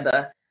fashion. But yeah,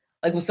 the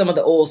like with some of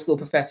the old school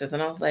professors,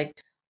 and I was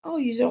like, oh,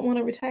 you don't want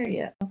to retire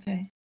yet?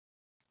 Okay,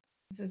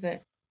 this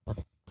isn't.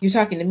 You're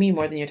talking to me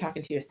more than you're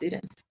talking to your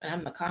students, and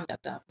I'm the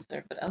conduct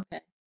officer. But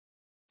okay,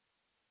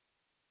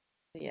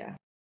 yeah.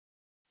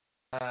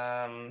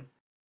 Um,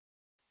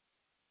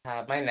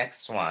 my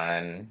next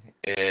one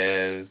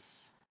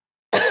is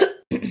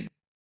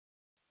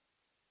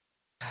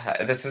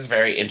this is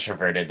very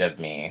introverted of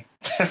me,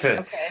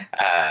 Okay.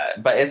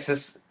 but it's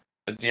just,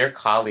 dear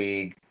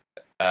colleague.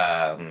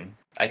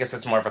 I guess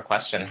it's more of a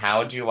question.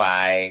 How do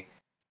I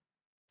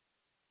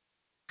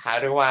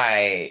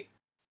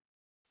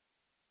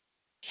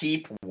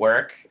keep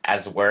work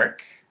as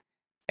work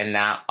and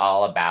not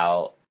all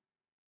about,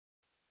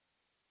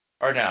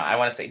 or no, I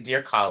want to say,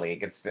 dear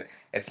colleague,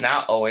 it's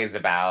not always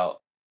about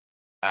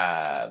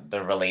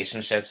the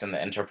relationships and the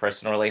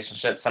interpersonal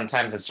relationships.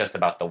 Sometimes it's just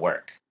about the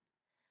work.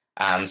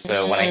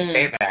 So when I Mm,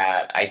 say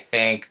that, I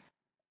think,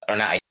 or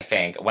not, I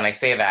think when I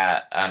say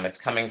that, it's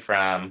coming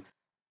from.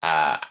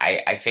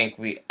 I think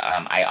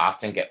I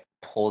often get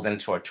pulled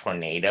into a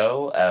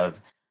tornado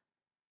of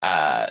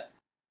uh,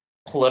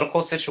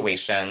 political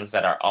situations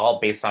that are all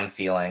based on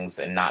feelings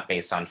and not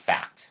based on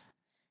fact.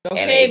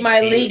 And okay,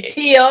 my league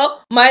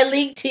teal, my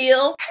league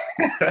teal.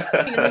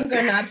 it Feelings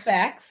are not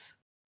facts.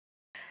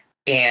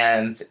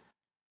 and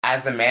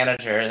as a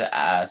manager,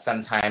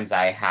 sometimes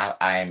I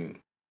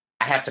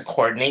have to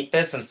coordinate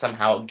this and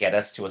somehow get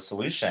us to a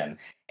solution.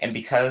 And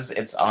because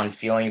it's on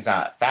feelings,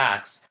 not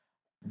facts,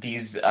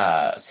 these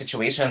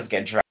situations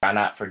get drawn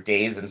out for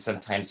days and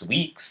sometimes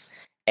weeks.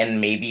 and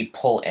maybe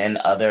pull in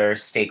other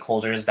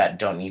stakeholders that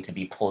don't need to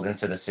be pulled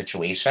into the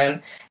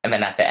situation. And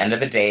then at the end of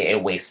the day,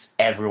 it wastes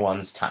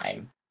everyone's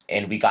time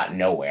and we got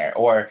nowhere.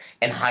 Or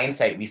in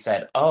hindsight, we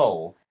said,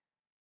 oh,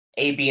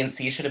 A, B, and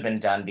C should have been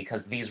done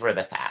because these were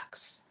the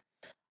facts.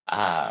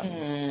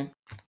 Mm.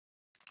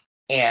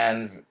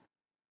 And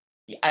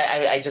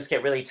I just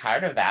get really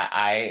tired of that.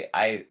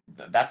 I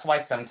that's why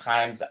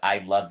sometimes I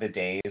love the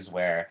days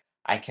where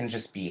I can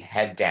just be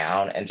head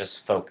down and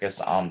just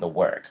focus on the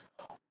work.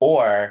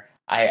 Or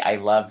I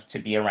love to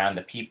be around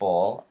the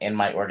people in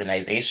my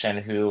organization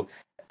who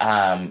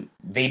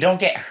they don't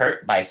get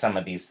hurt by some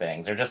of these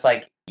things. They're just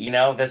like,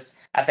 this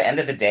at the end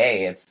of the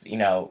day, it's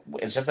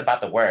just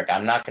about the work.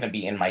 I'm not going to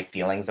be in my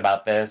feelings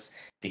about this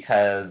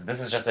because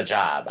this is just a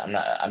job. I'm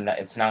not,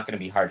 it's not going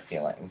to be hard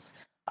feelings.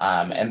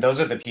 And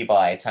those are the people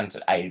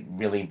I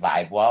really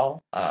vibe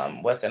well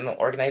with in the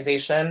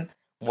organization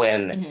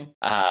when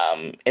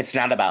it's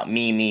not about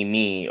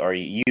me, or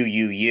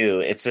you.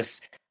 It's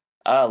just,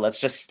 let's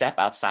just step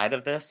outside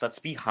of this. Let's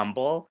be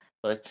humble.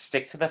 Let's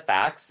stick to the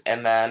facts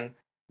and then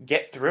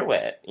get through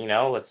it.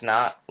 Let's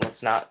not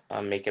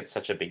make it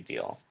such a big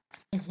deal.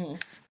 Mm-hmm.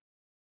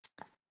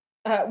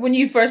 When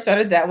you first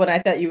started that one, I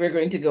thought you were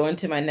going to go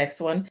into my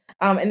next one.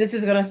 And this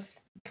is going to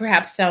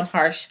perhaps sound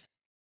harsh,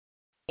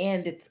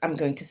 and I'm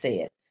going to say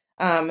it.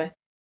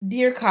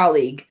 Dear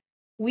colleague,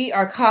 we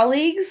are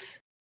colleagues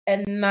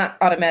and not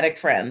automatic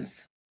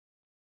friends.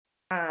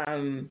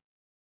 I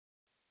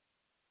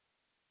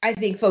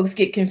think folks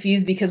get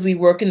confused because we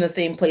work in the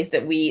same place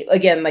that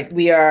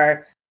we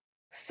are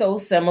so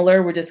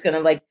similar. We're just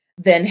going to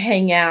then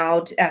hang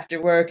out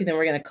after work, and then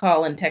we're going to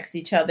call and text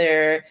each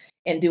other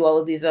and do all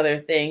of these other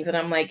things. And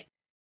I'm like,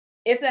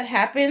 if that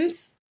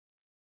happens,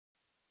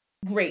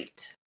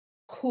 great,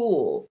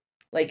 cool.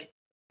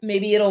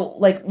 Maybe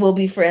we'll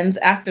be friends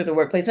after the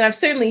workplace. And I've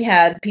certainly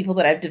had people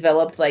that I've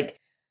developed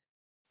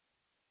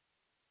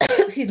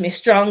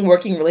strong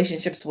working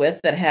relationships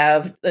with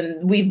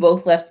and we've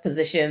both left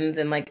positions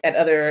and at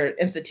other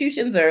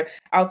institutions or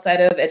outside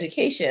of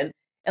education.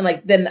 And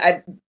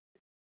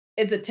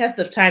it's a test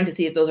of time to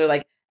see if those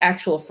are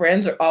actual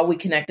friends or all we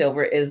connect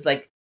over is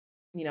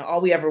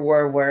all we ever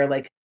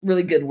were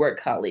really good work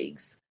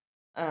colleagues.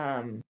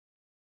 And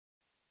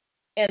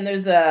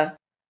there's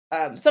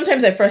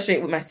sometimes I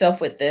frustrate with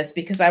myself with this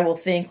because I will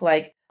think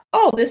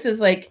oh, this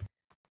is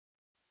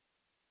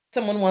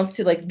someone wants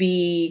to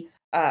be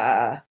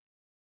a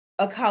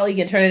colleague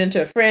and turn it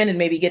into a friend and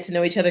maybe get to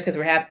know each other because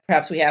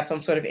perhaps we have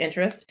some sort of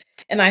interest.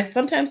 And I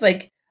sometimes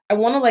I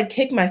want to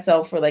kick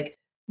myself for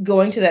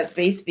going to that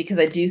space because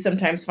I do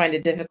sometimes find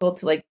it difficult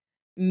to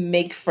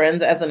make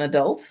friends as an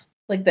adult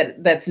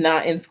that's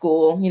not in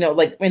school.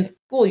 In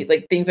school,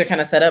 things are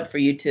kind of set up for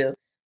you to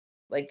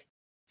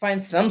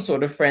find some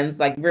sort of friends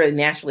really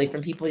naturally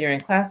from people you're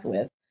in class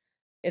with.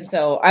 And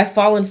so I've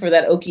fallen for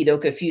that okie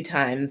doke a few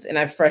times, and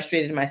I've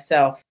frustrated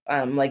myself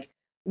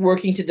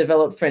working to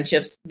develop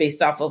friendships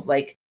based off of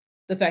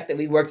the fact that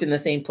we worked in the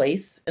same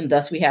place and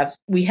thus we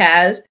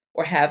had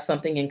or have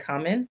something in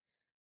common.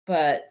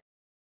 But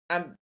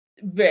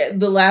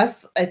the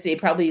last, I'd say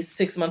probably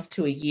 6 months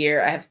to a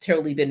year, I have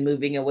totally been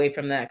moving away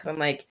from that because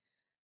I'm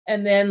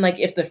and then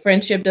if the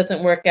friendship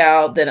doesn't work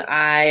out, then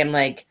I am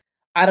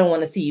I don't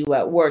want to see you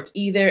at work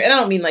either. And I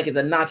don't mean it's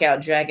a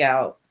knockout, drag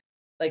out,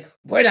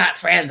 we're not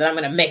friends and I'm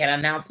going to make an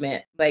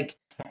announcement.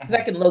 Because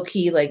I can low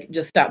key,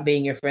 just stop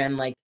being your friend,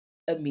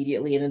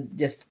 immediately and then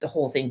just the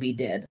whole thing be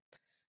dead.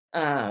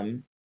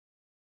 But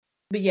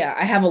yeah,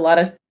 I have a lot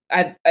of,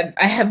 I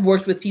have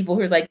worked with people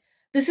who are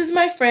this is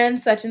my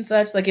friend, such and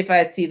such. If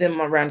I see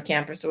them around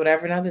campus or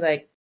whatever, and I'll be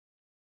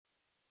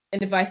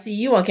and if I see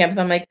you on campus,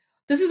 I'm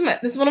this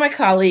is one of my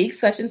colleagues,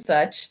 such and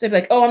such. They'd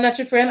be oh, I'm not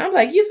your friend. I'm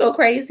you're so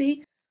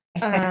crazy.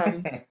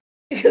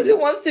 Because it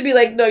wants to be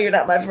no, you're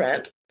not my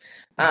friend.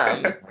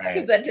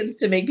 Because that tends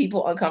to make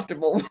people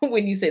uncomfortable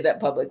when you say that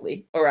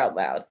publicly or out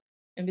loud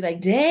and be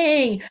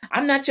dang,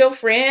 I'm not your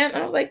friend.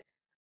 And I was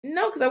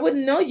no, because I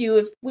wouldn't know you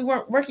if we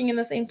weren't working in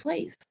the same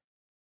place.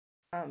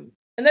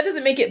 And that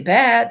doesn't make it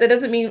bad. That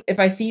doesn't mean if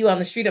I see you on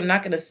the street, I'm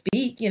not going to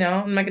speak,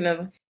 I'm not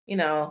going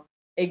to,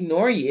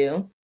 ignore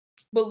you.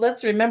 But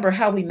let's remember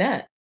how we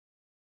met.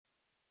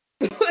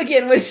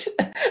 Again, which,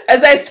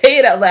 as I say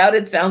it out loud,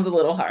 it sounds a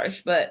little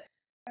harsh, but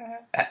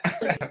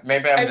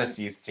maybe I'm just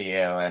used to you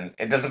and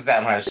it doesn't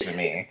sound harsh to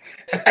me.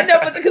 I know,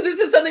 but because this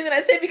is something that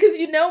I say because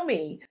you know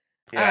me.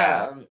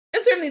 Yeah. And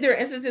certainly there are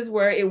instances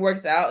where it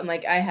works out, and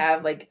I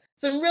have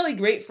some really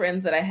great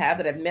friends that I have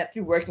that I've met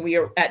through work, and we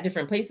are at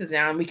different places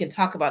now, and we can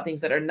talk about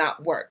things that are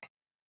not work.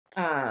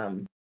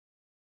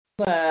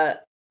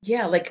 But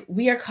yeah,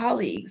 we are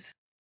colleagues.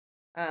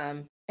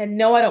 And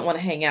no, I don't want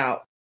to hang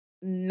out.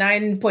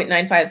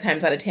 9.95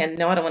 times out of 10,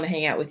 no, I don't want to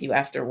hang out with you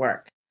after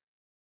work.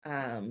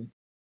 And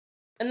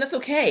that's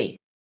okay.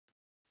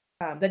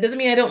 That doesn't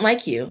mean I don't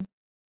like you.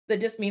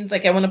 That just means I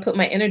want to put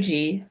my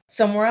energy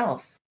somewhere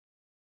else.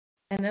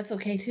 And that's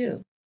okay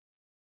too.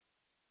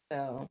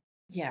 So,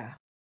 yeah.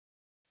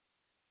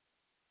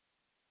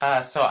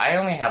 So I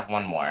only have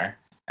one more.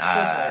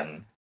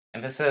 And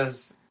this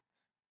is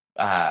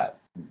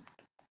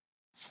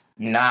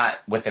not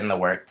within the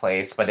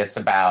workplace, but it's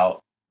about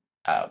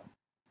uh,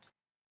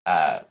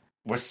 uh,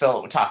 we're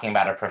still talking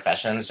about our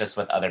professions, just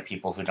with other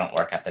people who don't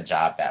work at the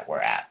job that we're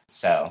at.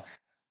 So,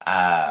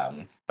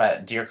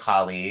 but dear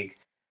colleague,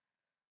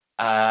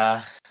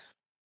 uh,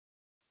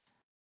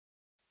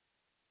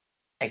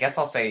 I guess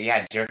I'll say,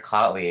 yeah, dear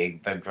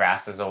colleague, the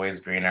grass is always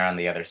greener on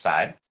the other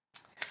side.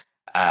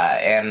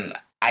 And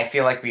I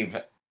feel like we've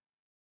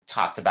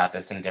talked about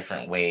this in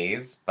different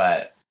ways,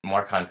 but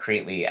more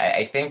concretely,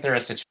 I think there are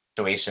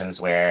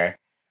situations where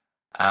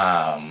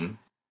um,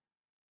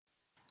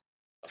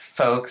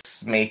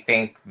 folks may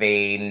think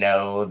they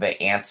know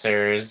the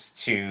answers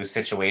to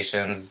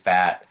situations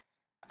that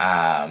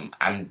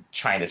I'm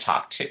trying to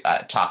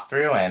talk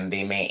through, and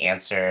they may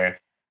answer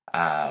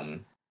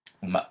um,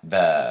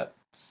 the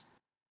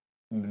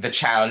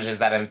challenges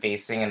that I'm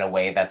facing in a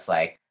way that's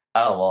like,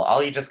 oh, well,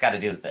 all you just got to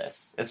do is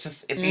this.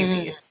 It's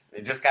easy.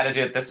 You just got to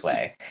do it this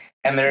way.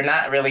 And they're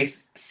not really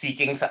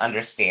seeking to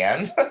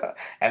understand,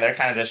 and they're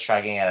kind of just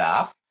shrugging it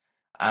off.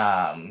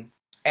 Um,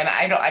 and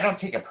I don't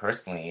take it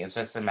personally. It's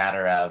just a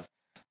matter of,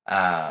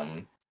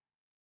 um,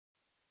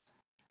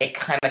 it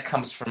kind of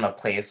comes from a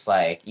place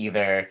like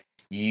either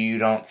you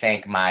don't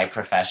think my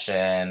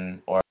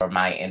profession or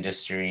my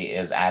industry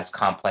is as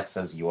complex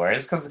as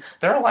yours, because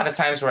there are a lot of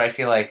times where I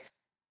feel like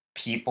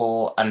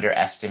people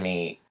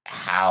underestimate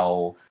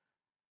how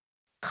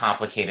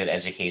complicated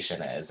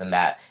education is, and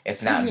that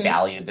it's not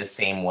valued the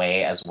same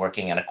way as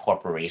working at a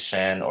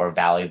corporation or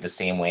valued the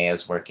same way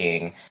as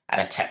working at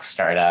a tech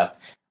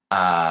startup.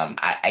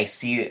 I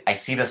see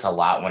this a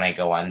lot when I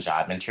go on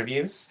job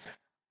interviews,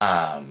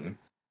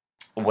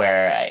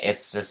 where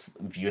it's just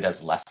viewed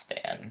as less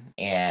than.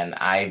 And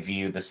I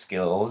view the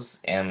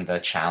skills and the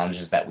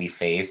challenges that we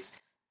face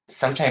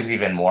sometimes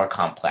even more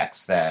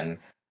complex than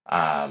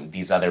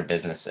these other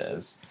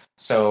businesses.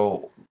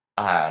 So,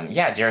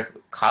 yeah, dear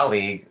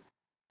colleague,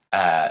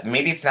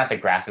 maybe it's not the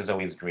grass is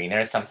always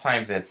greener.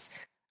 Sometimes it's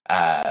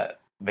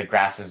the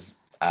grass is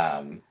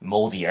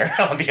moldier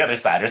on the other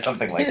side or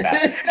something like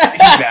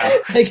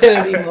that. It's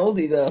gonna be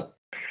moldy though.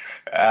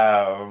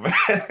 Um,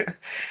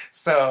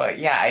 so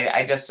yeah,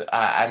 I just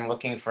I'm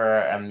looking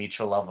for a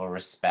mutual level of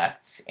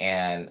respect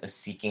and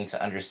seeking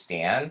to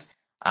understand,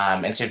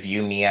 and to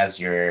view me as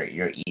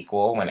your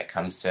equal when it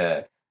comes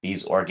to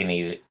these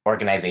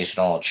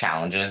organizational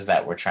challenges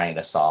that we're trying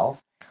to solve.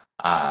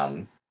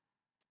 Um,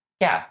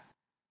 yeah.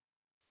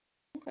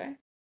 Okay.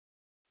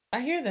 I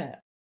hear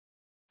that.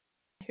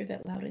 I hear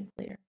that loud and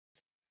clear.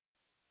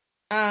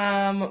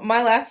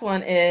 My last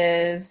one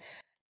is,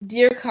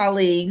 dear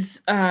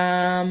colleagues,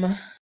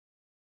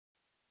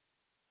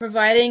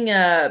 providing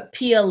a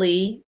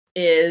PLE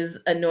is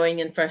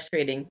annoying and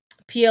frustrating.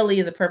 PLE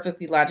is a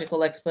perfectly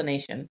logical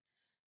explanation.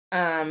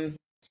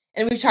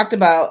 And we've talked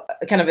about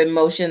kind of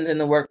emotions in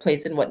the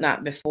workplace and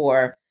whatnot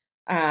before.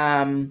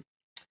 But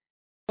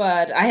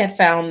I have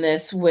found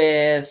this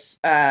with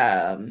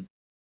a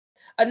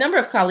number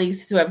of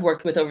colleagues who I've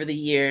worked with over the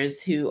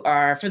years who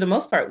are, for the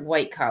most part,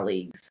 white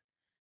colleagues.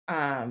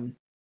 And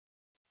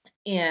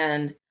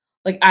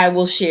like I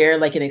will share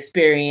like an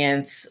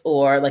experience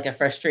or like a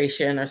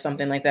frustration or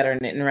something like that, or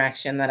an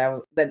interaction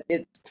that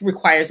it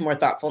requires more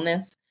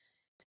thoughtfulness.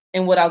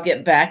 And what I'll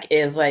get back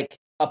is like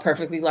a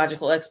perfectly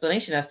logical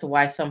explanation as to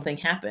why something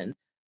happened,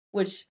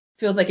 which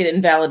feels like it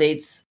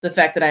invalidates the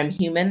fact that I'm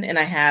human and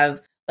I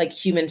have like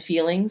human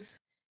feelings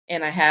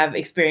and I have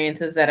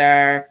experiences that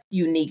are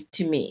unique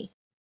to me.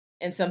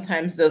 And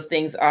sometimes those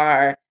things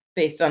are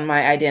based on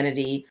my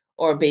identity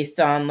or based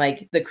on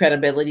like the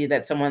credibility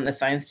that someone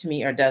assigns to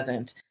me or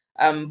doesn't.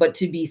 But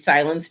to be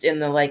silenced in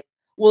the like,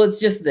 well, it's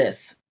just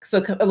this.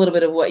 So a little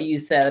bit of what you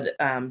said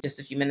just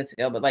a few minutes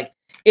ago, but like,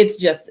 it's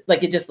just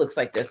like, it just looks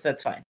like this.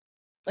 That's fine.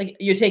 Like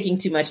you're taking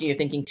too much and you're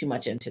thinking too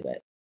much into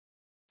it.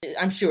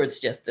 I'm sure it's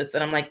just this.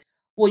 And I'm like,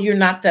 well, you're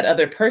not that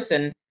other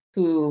person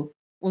who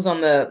was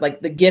on the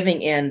like the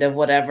giving end of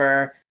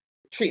whatever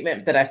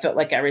treatment that I felt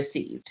like I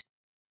received.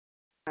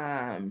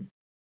 And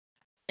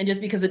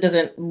just because it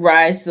doesn't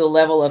rise to the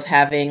level of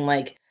having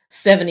like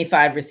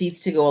 75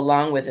 receipts to go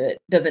along with it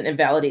doesn't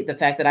invalidate the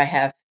fact that I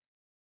have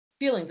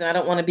feelings and I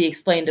don't want to be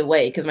explained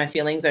away because my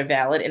feelings are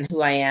valid and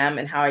who I am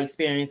and how I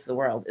experience the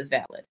world is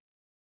valid.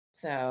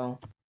 So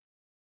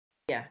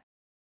yeah,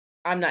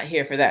 I'm not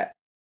here for that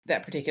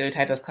particular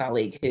type of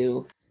colleague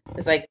who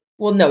is like,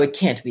 well, no, it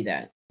can't be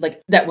that.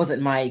 Like that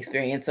wasn't my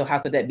experience, so how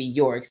could that be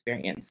your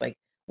experience? Like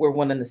we're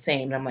one and the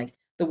same. And I'm like,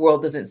 the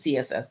world doesn't see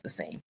us as the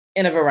same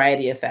in a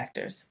variety of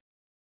factors.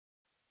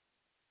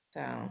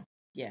 So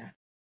yeah,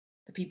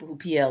 the people who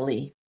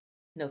PLE,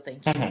 no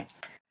thank you.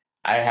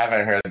 I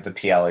haven't heard the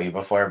PLE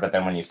before, but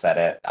then when you said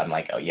it, I'm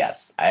like, oh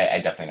yes, I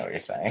definitely know what you're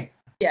saying.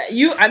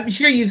 Yeah, I'm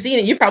sure you've seen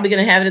it. You're probably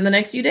going to have it in the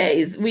next few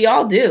days. We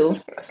all do.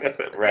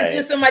 Right. It's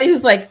just somebody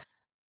who's like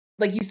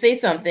you say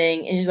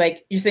something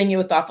and you're saying it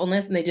with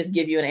thoughtfulness and they just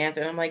give you an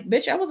answer. And I'm like,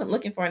 bitch, I wasn't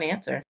looking for an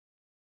answer.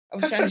 I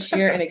was trying to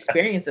share an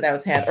experience that I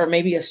was had, or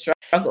maybe a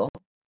struggle.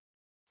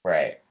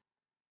 Right.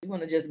 You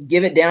want to just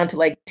give it down to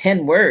like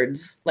 10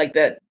 words like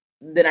that,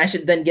 then I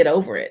should then get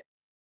over it.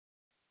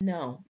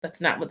 No, that's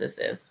not what this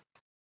is.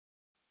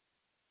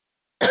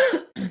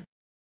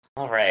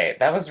 All right.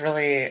 That was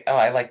really, oh,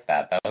 I liked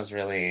that. That was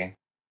really,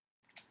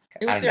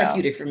 It I was don't know.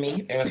 therapeutic for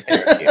me. It was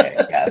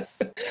therapeutic.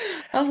 Yes.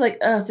 I was like,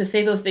 to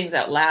say those things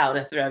out loud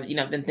after I've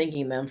been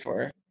thinking them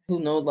for who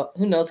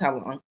knows how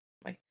long.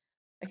 Like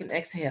I can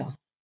exhale.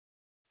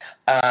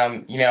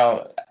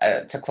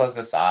 To close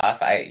this off,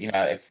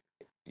 if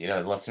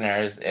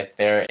listeners, if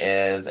there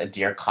is a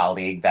dear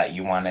colleague that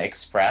you want to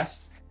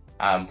express,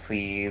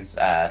 please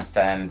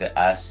send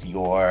us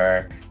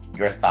your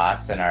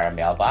thoughts in our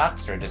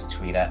mailbox, or just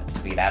tweet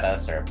at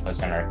us, or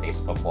post on our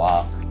Facebook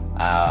wall.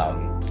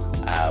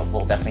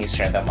 We'll definitely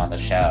share them on the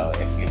show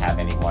if you have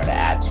any more to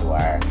add to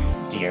our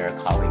dear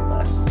colleague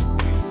list.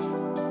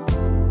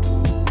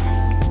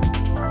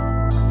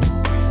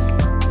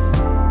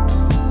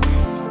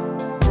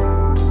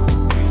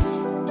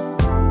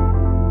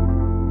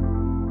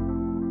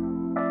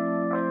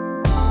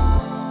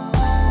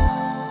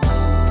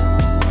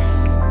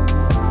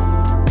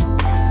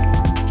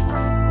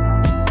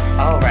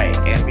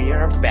 And we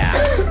are back,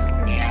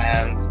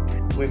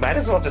 and we might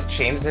as well just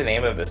change the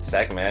name of this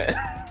segment,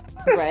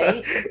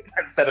 right?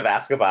 Instead of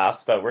Ask a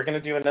Boss. But we're going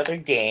to do another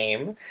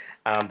game.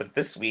 But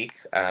this week,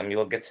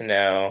 you'll get to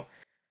know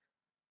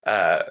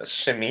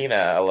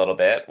Shamina a little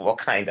bit. Well,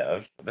 kind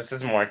of. This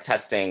is more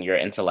testing your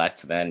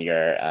intellect than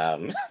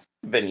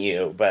than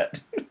you.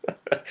 But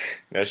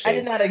no shame. I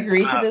did not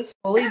agree to this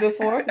fully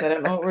before because I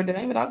don't know what we're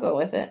doing, but I'll go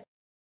with it.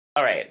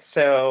 All right.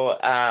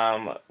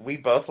 So we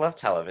both love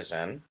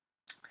television.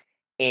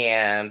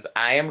 And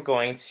I am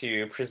going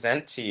to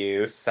present to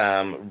you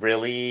some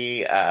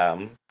really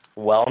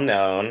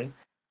well-known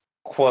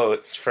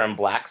quotes from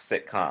Black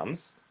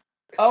sitcoms.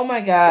 Oh my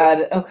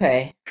God.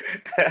 Okay.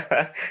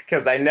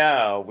 Because I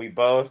know we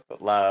both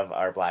love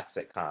our Black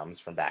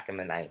sitcoms from back in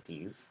the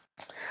 90s.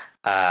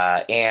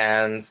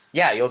 And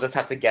yeah, you'll just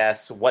have to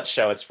guess what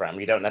show it's from.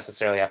 You don't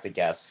necessarily have to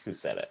guess who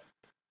said it.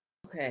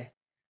 Okay.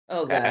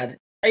 Oh God.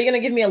 Are you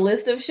going to give me a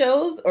list of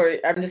shows, or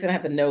I'm just going to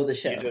have to know the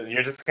show?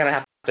 You're just going to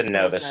have to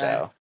know the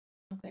show.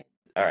 Okay.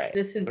 All right.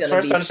 This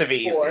first one should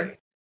be easy.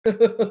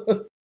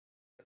 All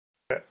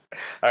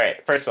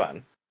right. First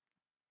one.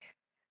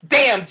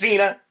 Damn,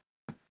 Gina.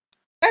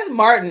 That's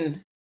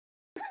Martin.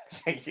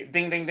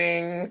 Ding, ding,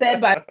 ding. Said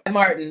by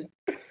Martin.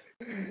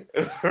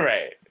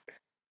 Right.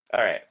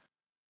 All right.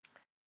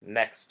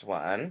 Next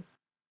one.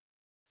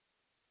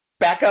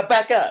 Back up,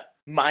 back up.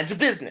 Mind your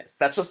business.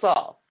 That's just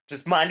all.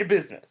 Just mind your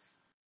business.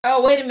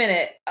 Oh, wait a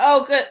minute.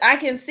 Oh, good. I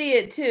can see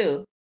it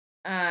too.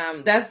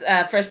 That's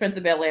Fresh Prince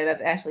of Bel-Air.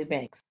 That's Ashley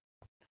Banks.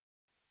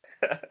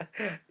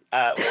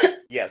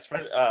 Yes.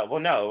 Well,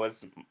 no, it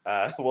was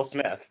Will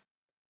Smith.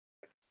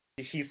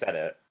 He said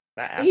it.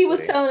 Not Ashley. He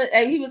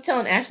was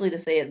telling Ashley to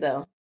say it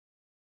though.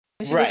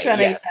 She right. was trying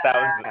yes, to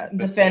that was the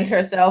defend scene.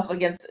 herself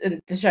against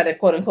to try to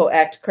quote unquote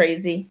act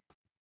crazy.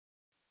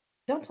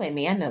 Don't play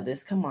me. I know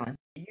this. Come on.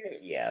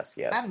 Yes.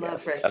 I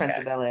love Fresh Prince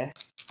of Bel-Air.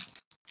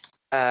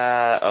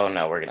 Oh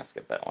no, we're gonna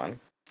skip that one.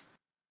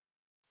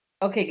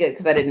 Okay, good,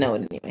 because I didn't know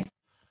it anyway.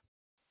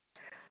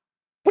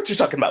 What you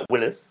talking about,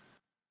 Willis?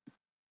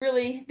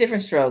 Really?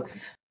 Different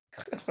strokes.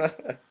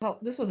 Well,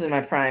 this was in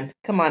my prime.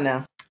 Come on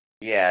now.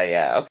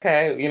 Yeah.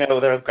 Okay.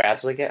 They'll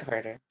gradually get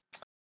harder.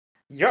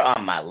 You're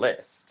on my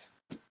list.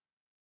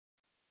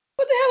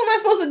 What the hell am I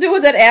supposed to do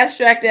with that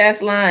abstract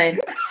ass line?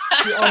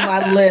 You're on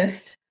my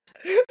list.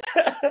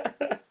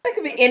 That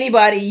could be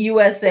anybody,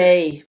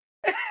 USA.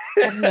 I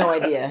have no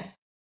idea.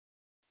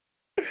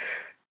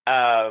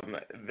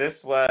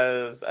 This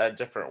was A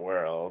Different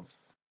World.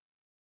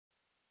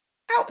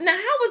 How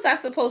was I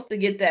supposed to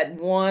get that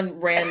one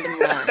random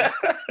line?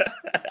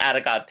 Out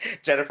of God,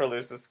 Jennifer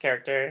Lewis'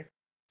 character.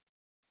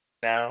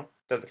 No,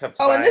 does it come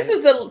to mind?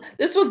 And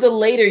this was the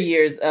later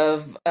years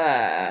of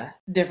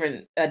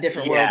different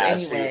world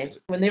anyway.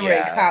 When they were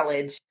in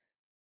college.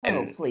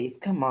 Oh, please,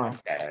 come on.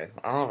 Okay,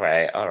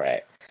 all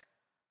right.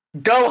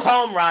 Go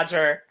home,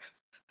 Roger.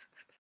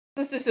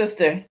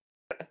 Sister.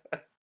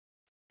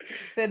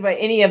 Said by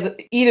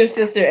either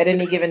sister at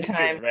any given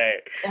time.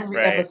 Right. Every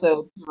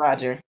episode,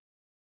 Roger.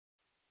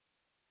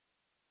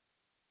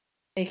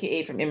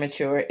 AKA from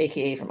Immature,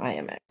 AKA from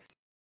IMX.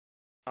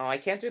 Oh, I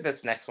can't do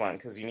this next one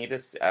because you need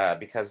to,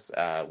 because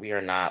we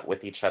are not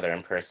with each other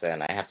in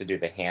person. I have to do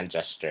the hand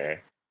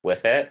gesture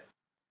with it.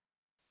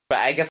 But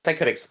I guess I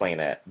could explain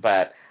it.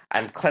 But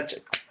I'm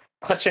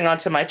clutching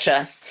onto my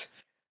chest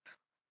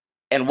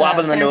and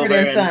wobbling over.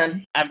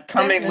 And I'm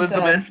coming,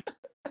 Elizabeth.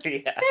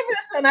 Yeah.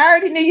 Son, I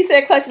already knew you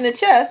said clutching the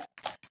chest.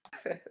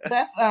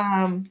 That's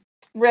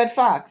Red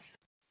Fox.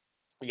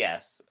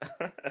 Yes.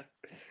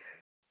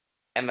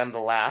 And then the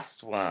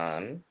last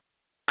one.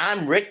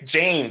 I'm Rick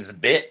James,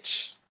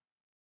 bitch.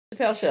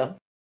 Chappelle Show.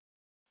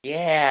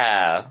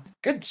 Yeah.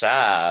 Good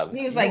job.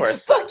 He was like,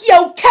 fuck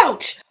your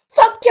couch!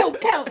 Fuck your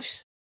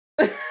couch!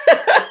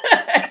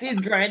 As he's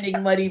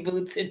grinding muddy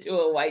boots into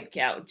a white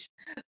couch.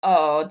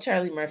 Oh,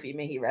 Charlie Murphy,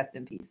 may he rest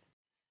in peace.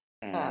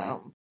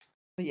 But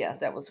yeah,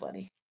 that was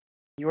funny.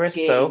 You were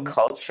so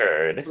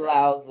cultured.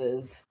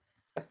 Blouses.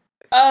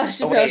 Oh,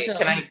 Chappelle Show.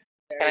 Can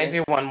I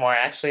do one more?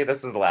 Actually,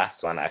 this is the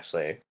last one,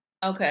 actually.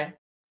 Okay.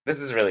 This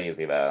is really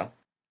easy, though.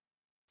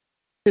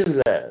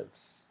 Who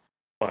loves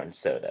orange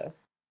soda?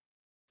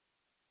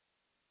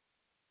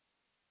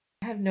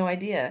 I have no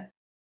idea.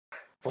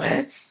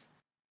 What?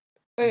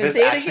 Wait, This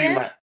say it actually again.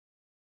 might.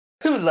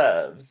 Who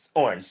loves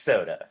orange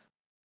soda?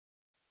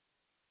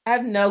 I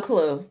have no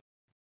clue.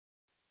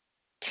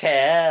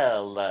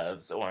 Kel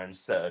loves orange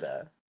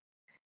soda.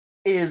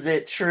 Is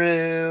it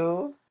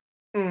true?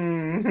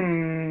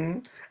 Hmm.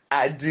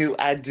 I do,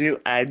 I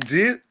do, I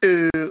do.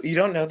 You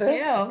don't know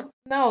this? Hell,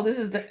 no. This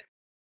is the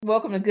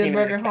welcome to Good Keenan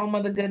Burger, and Kel. home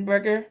of the Good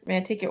Burger. May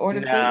I take your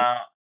order, please? No,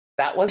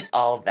 that was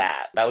all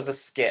that. That was a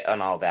skit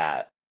on all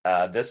that.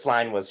 This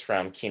line was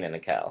from Keenan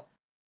and Kel.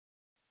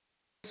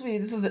 Sweetie,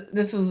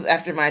 this was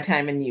after my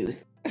time in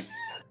youth.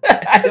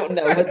 I don't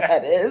know what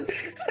that is.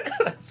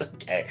 That's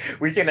okay.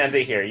 We can end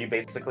it here. You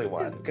basically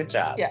won. Good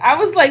job. Yeah, I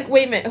was like,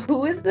 wait a minute,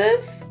 who is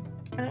this?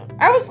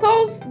 I was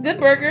close. Good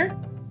Burger,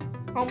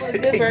 home of the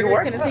Good You Burger.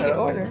 were Can I take your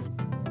close. order?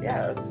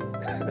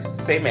 Yes.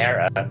 Same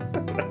era.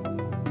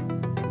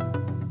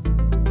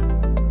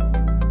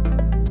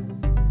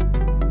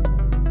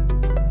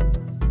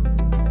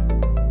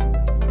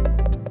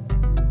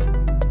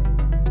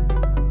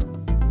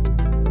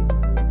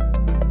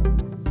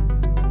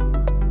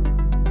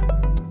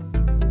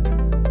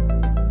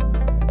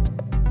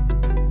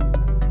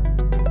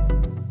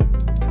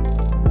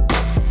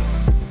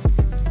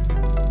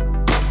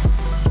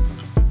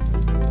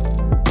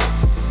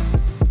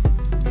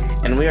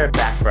 And we are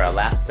back for our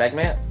last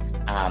segment,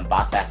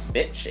 Boss Ass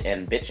Bitch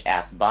and Bitch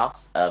Ass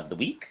Boss of the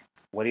Week.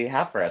 What do you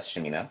have for us,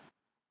 Shamina?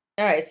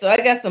 All right, so I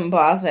got some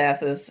boss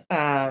asses.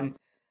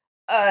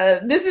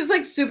 This is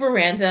like super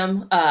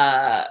random,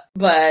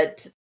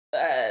 but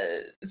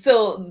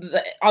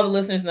all the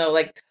listeners know,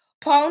 like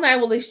Paul and I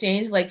will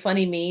exchange like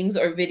funny memes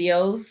or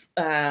videos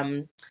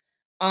on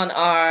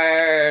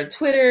our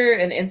Twitter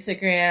and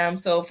Instagram.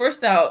 So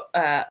first off,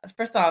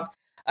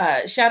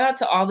 shout out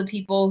to all the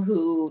people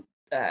who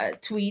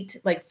tweet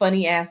like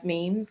funny ass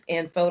memes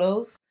and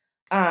photos.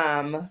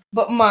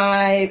 But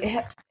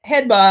my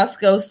head boss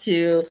goes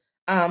to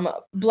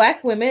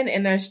Black women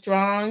and their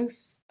strong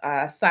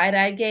side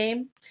eye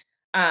game.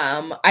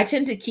 I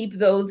tend to keep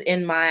those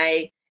in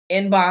my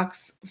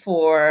inbox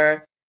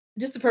for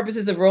just the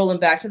purposes of rolling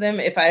back to them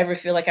if I ever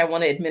feel like I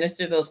want to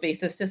administer those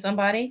faces to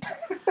somebody.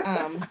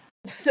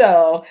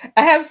 So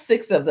I have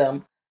 6 of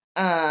them.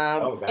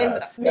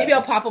 And maybe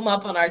I'll pop them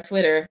up on our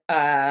Twitter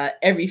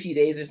every few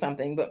days or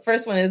something. But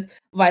first one is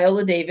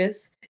Viola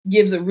Davis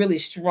gives a really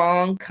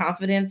strong,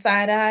 confident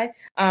side eye,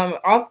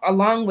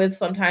 along with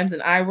sometimes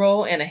an eye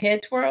roll and a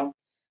head twirl.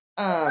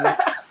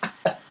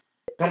 Angela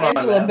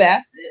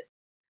Bassett,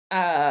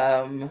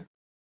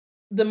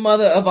 the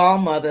mother of all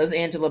mothers,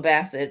 Angela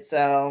Bassett.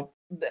 So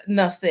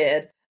enough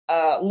said.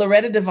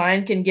 Loretta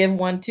Devine can give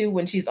one too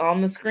when she's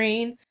on the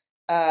screen.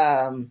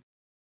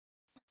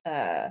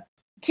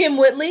 Kim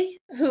Whitley,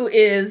 who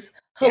is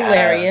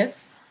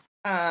hilarious,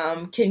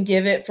 can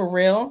give it for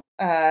real.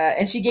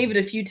 And she gave it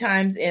a few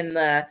times in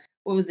the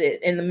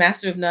in the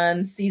Master of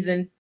None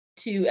season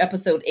 2,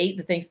 episode 8,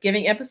 the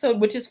Thanksgiving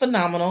episode, which is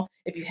phenomenal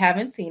if you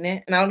haven't seen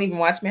it. And I don't even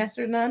watch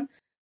Master of None.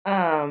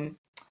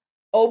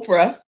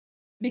 Oprah,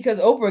 because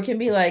Oprah can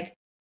be like,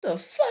 the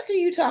fuck are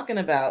you talking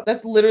about?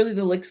 That's literally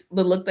the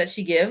look that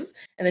she gives,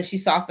 and then she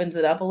softens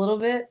it up a little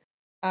bit.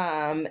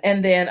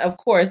 And then of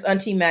course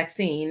Auntie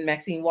Maxine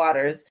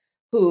Waters,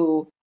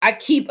 who I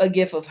keep a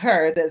gif of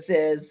her that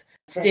says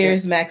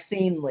 "Stares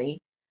Maxinely,"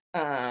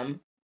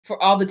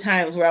 for all the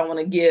times where I want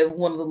to give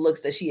one of the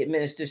looks that she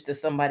administers to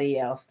somebody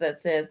else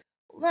that says,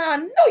 "Well,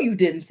 no, you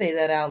didn't say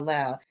that out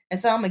loud," and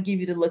so I'm gonna give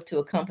you the look to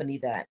accompany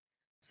that.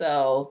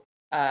 So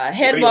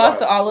head boss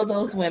to all of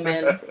those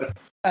women.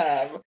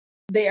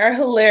 They are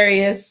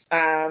hilarious.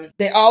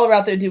 They all are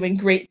out there doing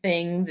great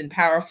things and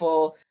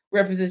powerful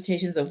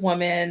representations of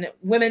women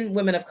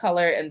of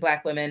color, and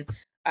Black women.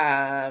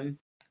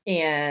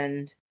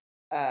 And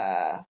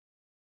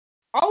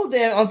all of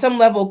them on some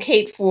level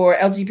cape for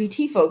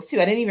LGBT folks too.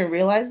 I didn't even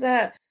realize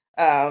that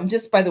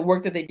just by the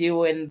work that they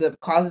do and the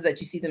causes that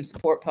you see them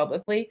support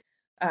publicly.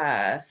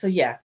 So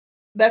yeah,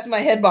 that's my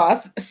head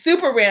boss.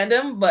 Super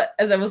random, but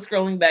as I was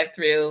scrolling back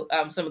through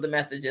some of the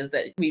messages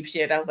that we've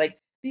shared, I was like,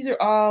 these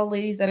are all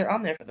ladies that are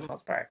on there for the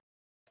most part.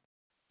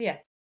 Yeah.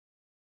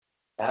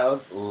 That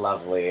was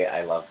lovely.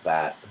 I loved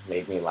that.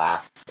 Made me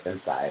laugh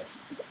inside.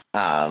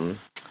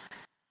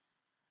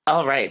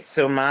 All right,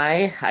 so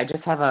I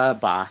just have a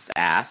boss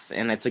ass,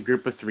 and it's a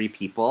group of 3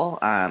 people.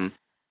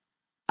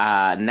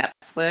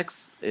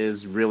 Netflix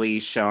is really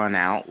showing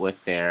out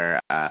with their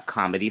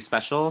comedy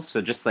specials,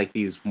 so just like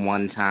these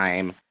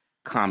one-time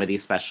comedy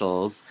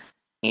specials.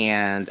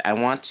 And I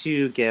want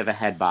to give a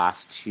head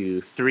boss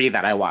to 3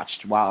 that I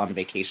watched while on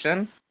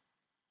vacation.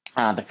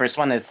 The first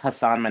one is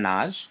Hassan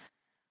Minhaj,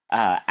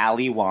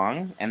 Ali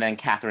Wong, and then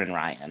Catherine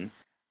Ryan.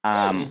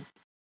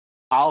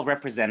 All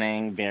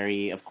representing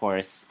very, of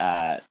course,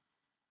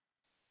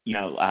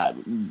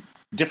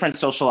 different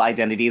social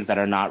identities that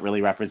are not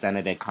really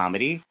represented in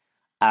comedy.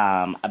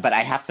 But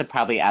I have to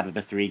probably, out of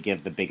the 3,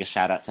 give the biggest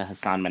shout out to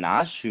Hassan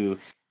Minhaj, who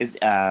is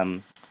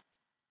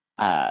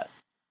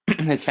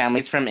his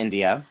family's from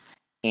India,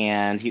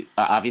 And he,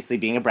 obviously,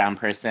 being a brown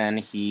person,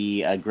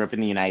 he grew up in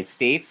the United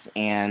States,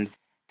 and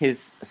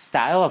his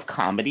style of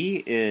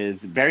comedy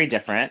is very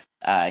different.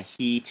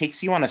 He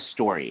takes you on a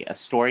story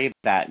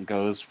that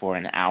goes for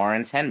an hour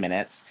and 10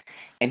 minutes,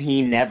 and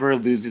he never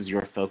loses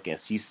your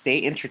focus. You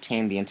stay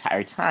entertained the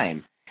entire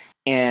time.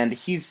 And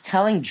he's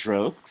telling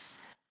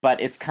jokes,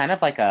 but it's kind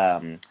of like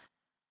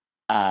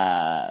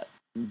uh,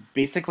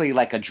 basically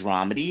like a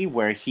dramedy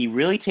where he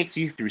really takes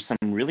you through some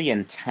really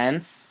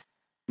intense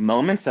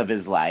moments of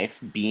his life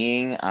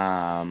being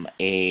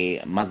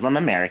a Muslim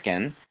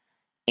American,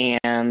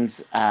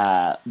 and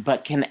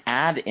but can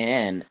add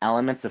in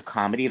elements of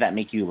comedy that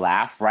make you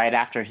laugh right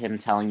after him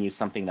telling you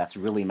something that's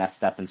really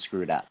messed up and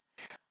screwed up.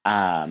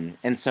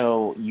 And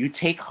so you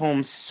take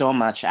home so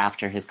much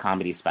after his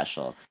comedy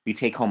special. You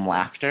take home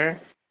laughter,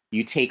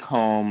 you take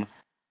home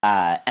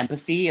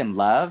empathy and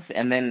love,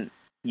 and then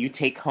you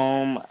take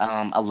home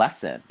a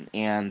lesson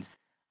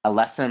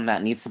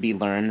that needs to be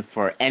learned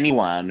for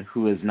anyone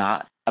who is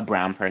not a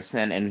brown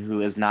person and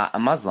who is not a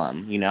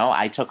Muslim. You know,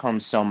 I took home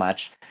so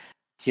much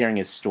hearing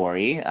his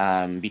story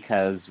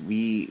because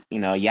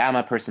yeah, I'm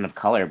a person of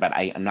color, but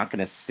I'm not going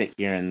to sit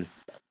here and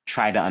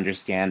try to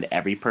understand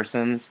every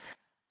person's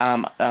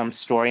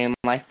story and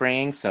life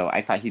bringing. So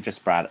I thought he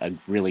just brought a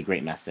really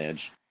great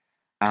message.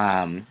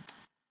 Um,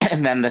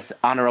 and then this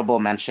honorable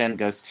mention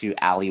goes to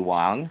Ali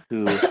Wong,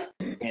 who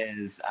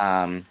is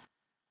an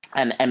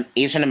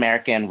Asian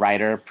American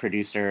writer,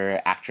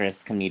 producer,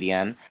 actress,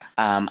 comedian.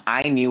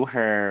 I knew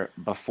her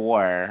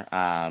before.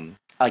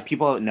 Like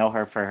people know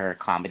her for her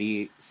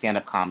comedy,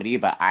 stand-up comedy,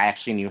 but I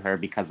actually knew her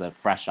because of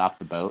Fresh Off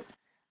the Boat.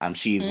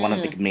 She's one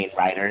of the main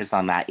writers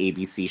on that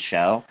ABC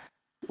show,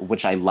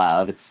 which I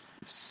love. It's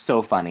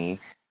so funny.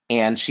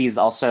 And she's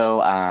also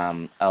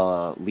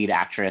a lead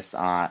actress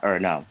on, or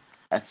no,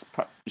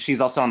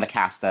 she's also on the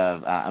cast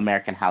of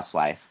American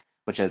Housewife,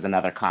 which is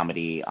another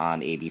comedy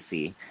on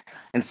ABC.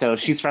 And so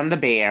she's from the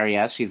Bay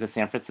Area. She's a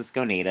San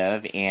Francisco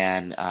native,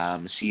 and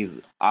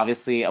she's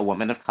obviously a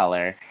woman of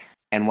color.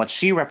 And what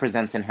she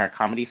represents in her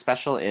comedy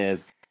special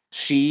is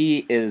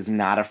she is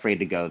not afraid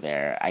to go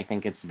there. I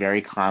think it's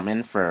very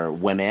common for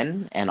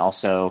women and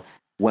also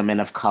women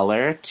of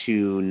color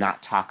to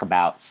not talk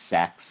about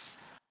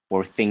sex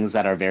or things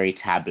that are very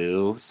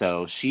taboo.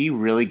 So she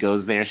really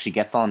goes there. She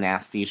gets all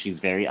nasty. She's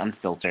very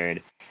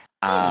unfiltered.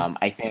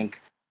 I think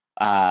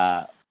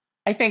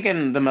I think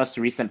in the most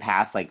recent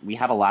past, like we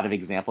have a lot of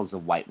examples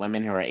of white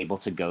women who are able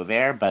to go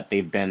there, but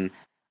they've been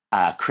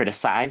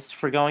criticized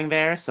for going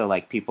there. So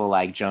like people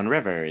like Joan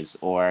Rivers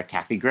or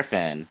Kathy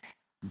Griffin,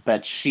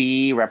 but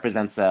she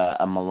represents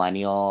a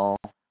millennial,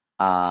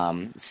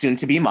 soon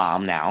to be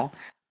mom now,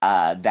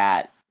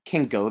 that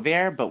can go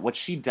there. But what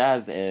she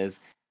does is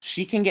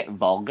she can get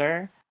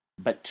vulgar,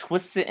 but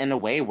twists it in a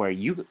way where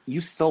you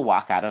still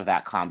walk out of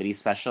that comedy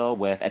special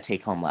with a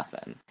take home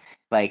lesson.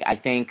 Like I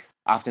think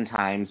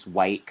oftentimes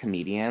white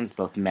comedians,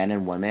 both men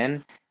and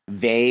women,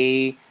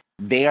 they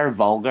are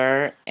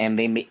vulgar and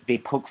they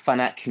poke fun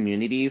at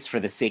communities for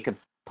the sake of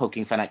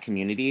poking fun at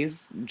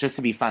communities just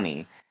to be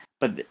funny,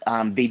 but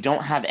they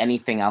don't have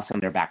anything else in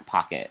their back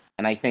pocket.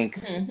 And I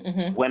think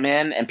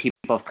women and people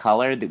of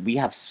color, that we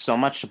have so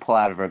much to pull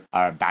out of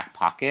our back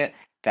pocket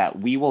that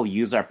we will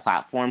use our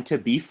platform to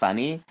be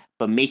funny,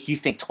 but make you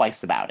think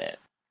twice about it.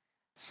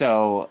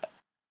 So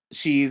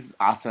she's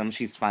awesome.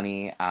 She's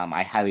funny.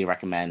 I highly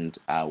recommend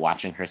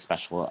watching her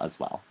special as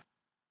well.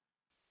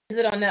 Is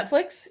it on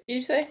Netflix,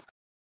 you say?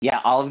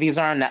 Yeah, all of these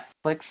are on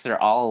Netflix.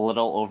 They're all a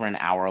little over an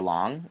hour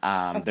long.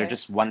 They're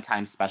just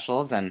one-time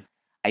specials. And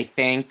I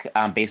think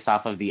based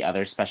off of the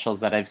other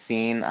specials that I've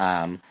seen,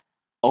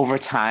 over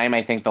time,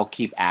 I think they'll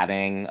keep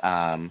adding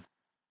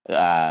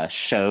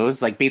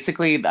shows. Like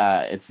basically,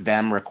 it's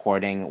them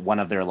recording one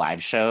of their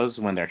live shows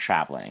when they're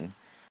traveling.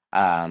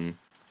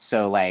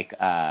 So like,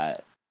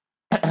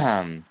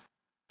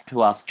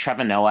 who else?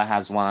 Trevor Noah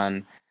has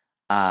one.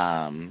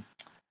 Dave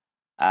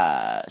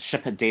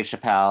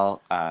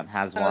Chappelle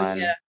has one.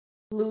 Yeah.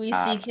 Louis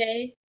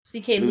C.K.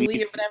 C.K.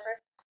 Louis or whatever.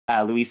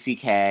 Louis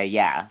C.K.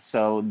 Yeah.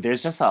 So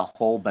there's just a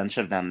whole bunch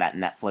of them that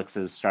Netflix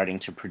is starting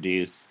to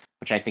produce,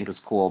 which I think is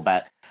cool.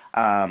 But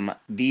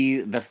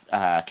the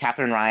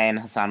Catherine Ryan,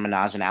 Hassan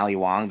Minaj, and Ali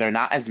Wong, they're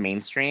not as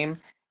mainstream,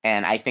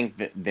 and I think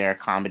that their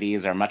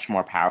comedies are much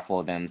more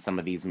powerful than some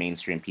of these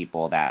mainstream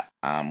people that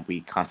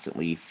we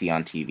constantly see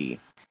on TV.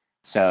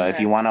 So if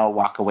you want to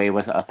walk away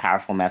with a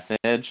powerful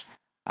message,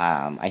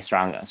 I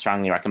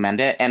strongly recommend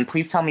it. And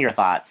please tell me your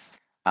thoughts.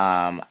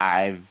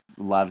 I've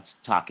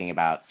loved talking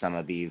about some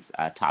of these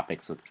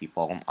topics with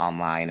people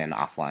online and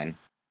offline.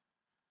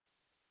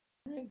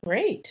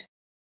 Great.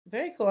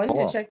 Very cool. I need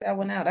to check that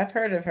one out. I've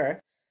heard of her.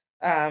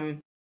 And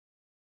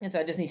so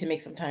I just need to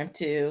make some time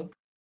to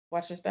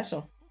watch her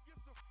special.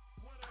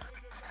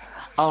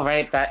 All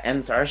right, that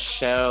ends our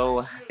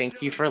show.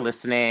 Thank you for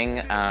listening.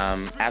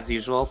 As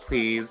usual,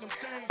 please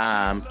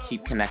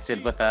Keep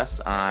connected with us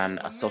on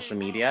social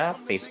media,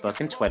 Facebook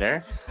and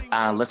Twitter.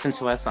 Listen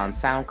to us on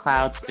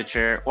SoundCloud,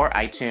 Stitcher, or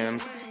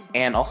iTunes.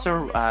 And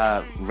also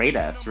rate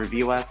us,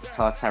 review us,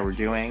 tell us how we're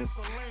doing.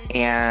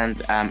 And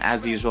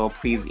as usual,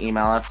 please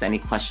email us any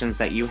questions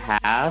that you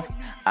have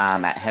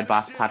at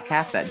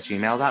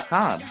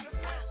headbosspodcast@gmail.com.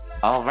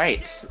 All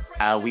right.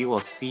 We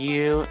will see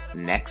you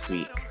next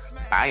week.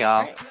 Bye,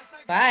 y'all.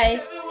 Bye.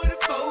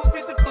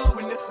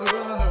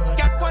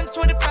 Got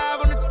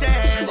 125 on the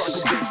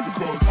dash.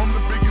 I'm the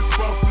biggest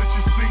boss that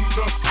you seen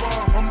thus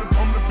far.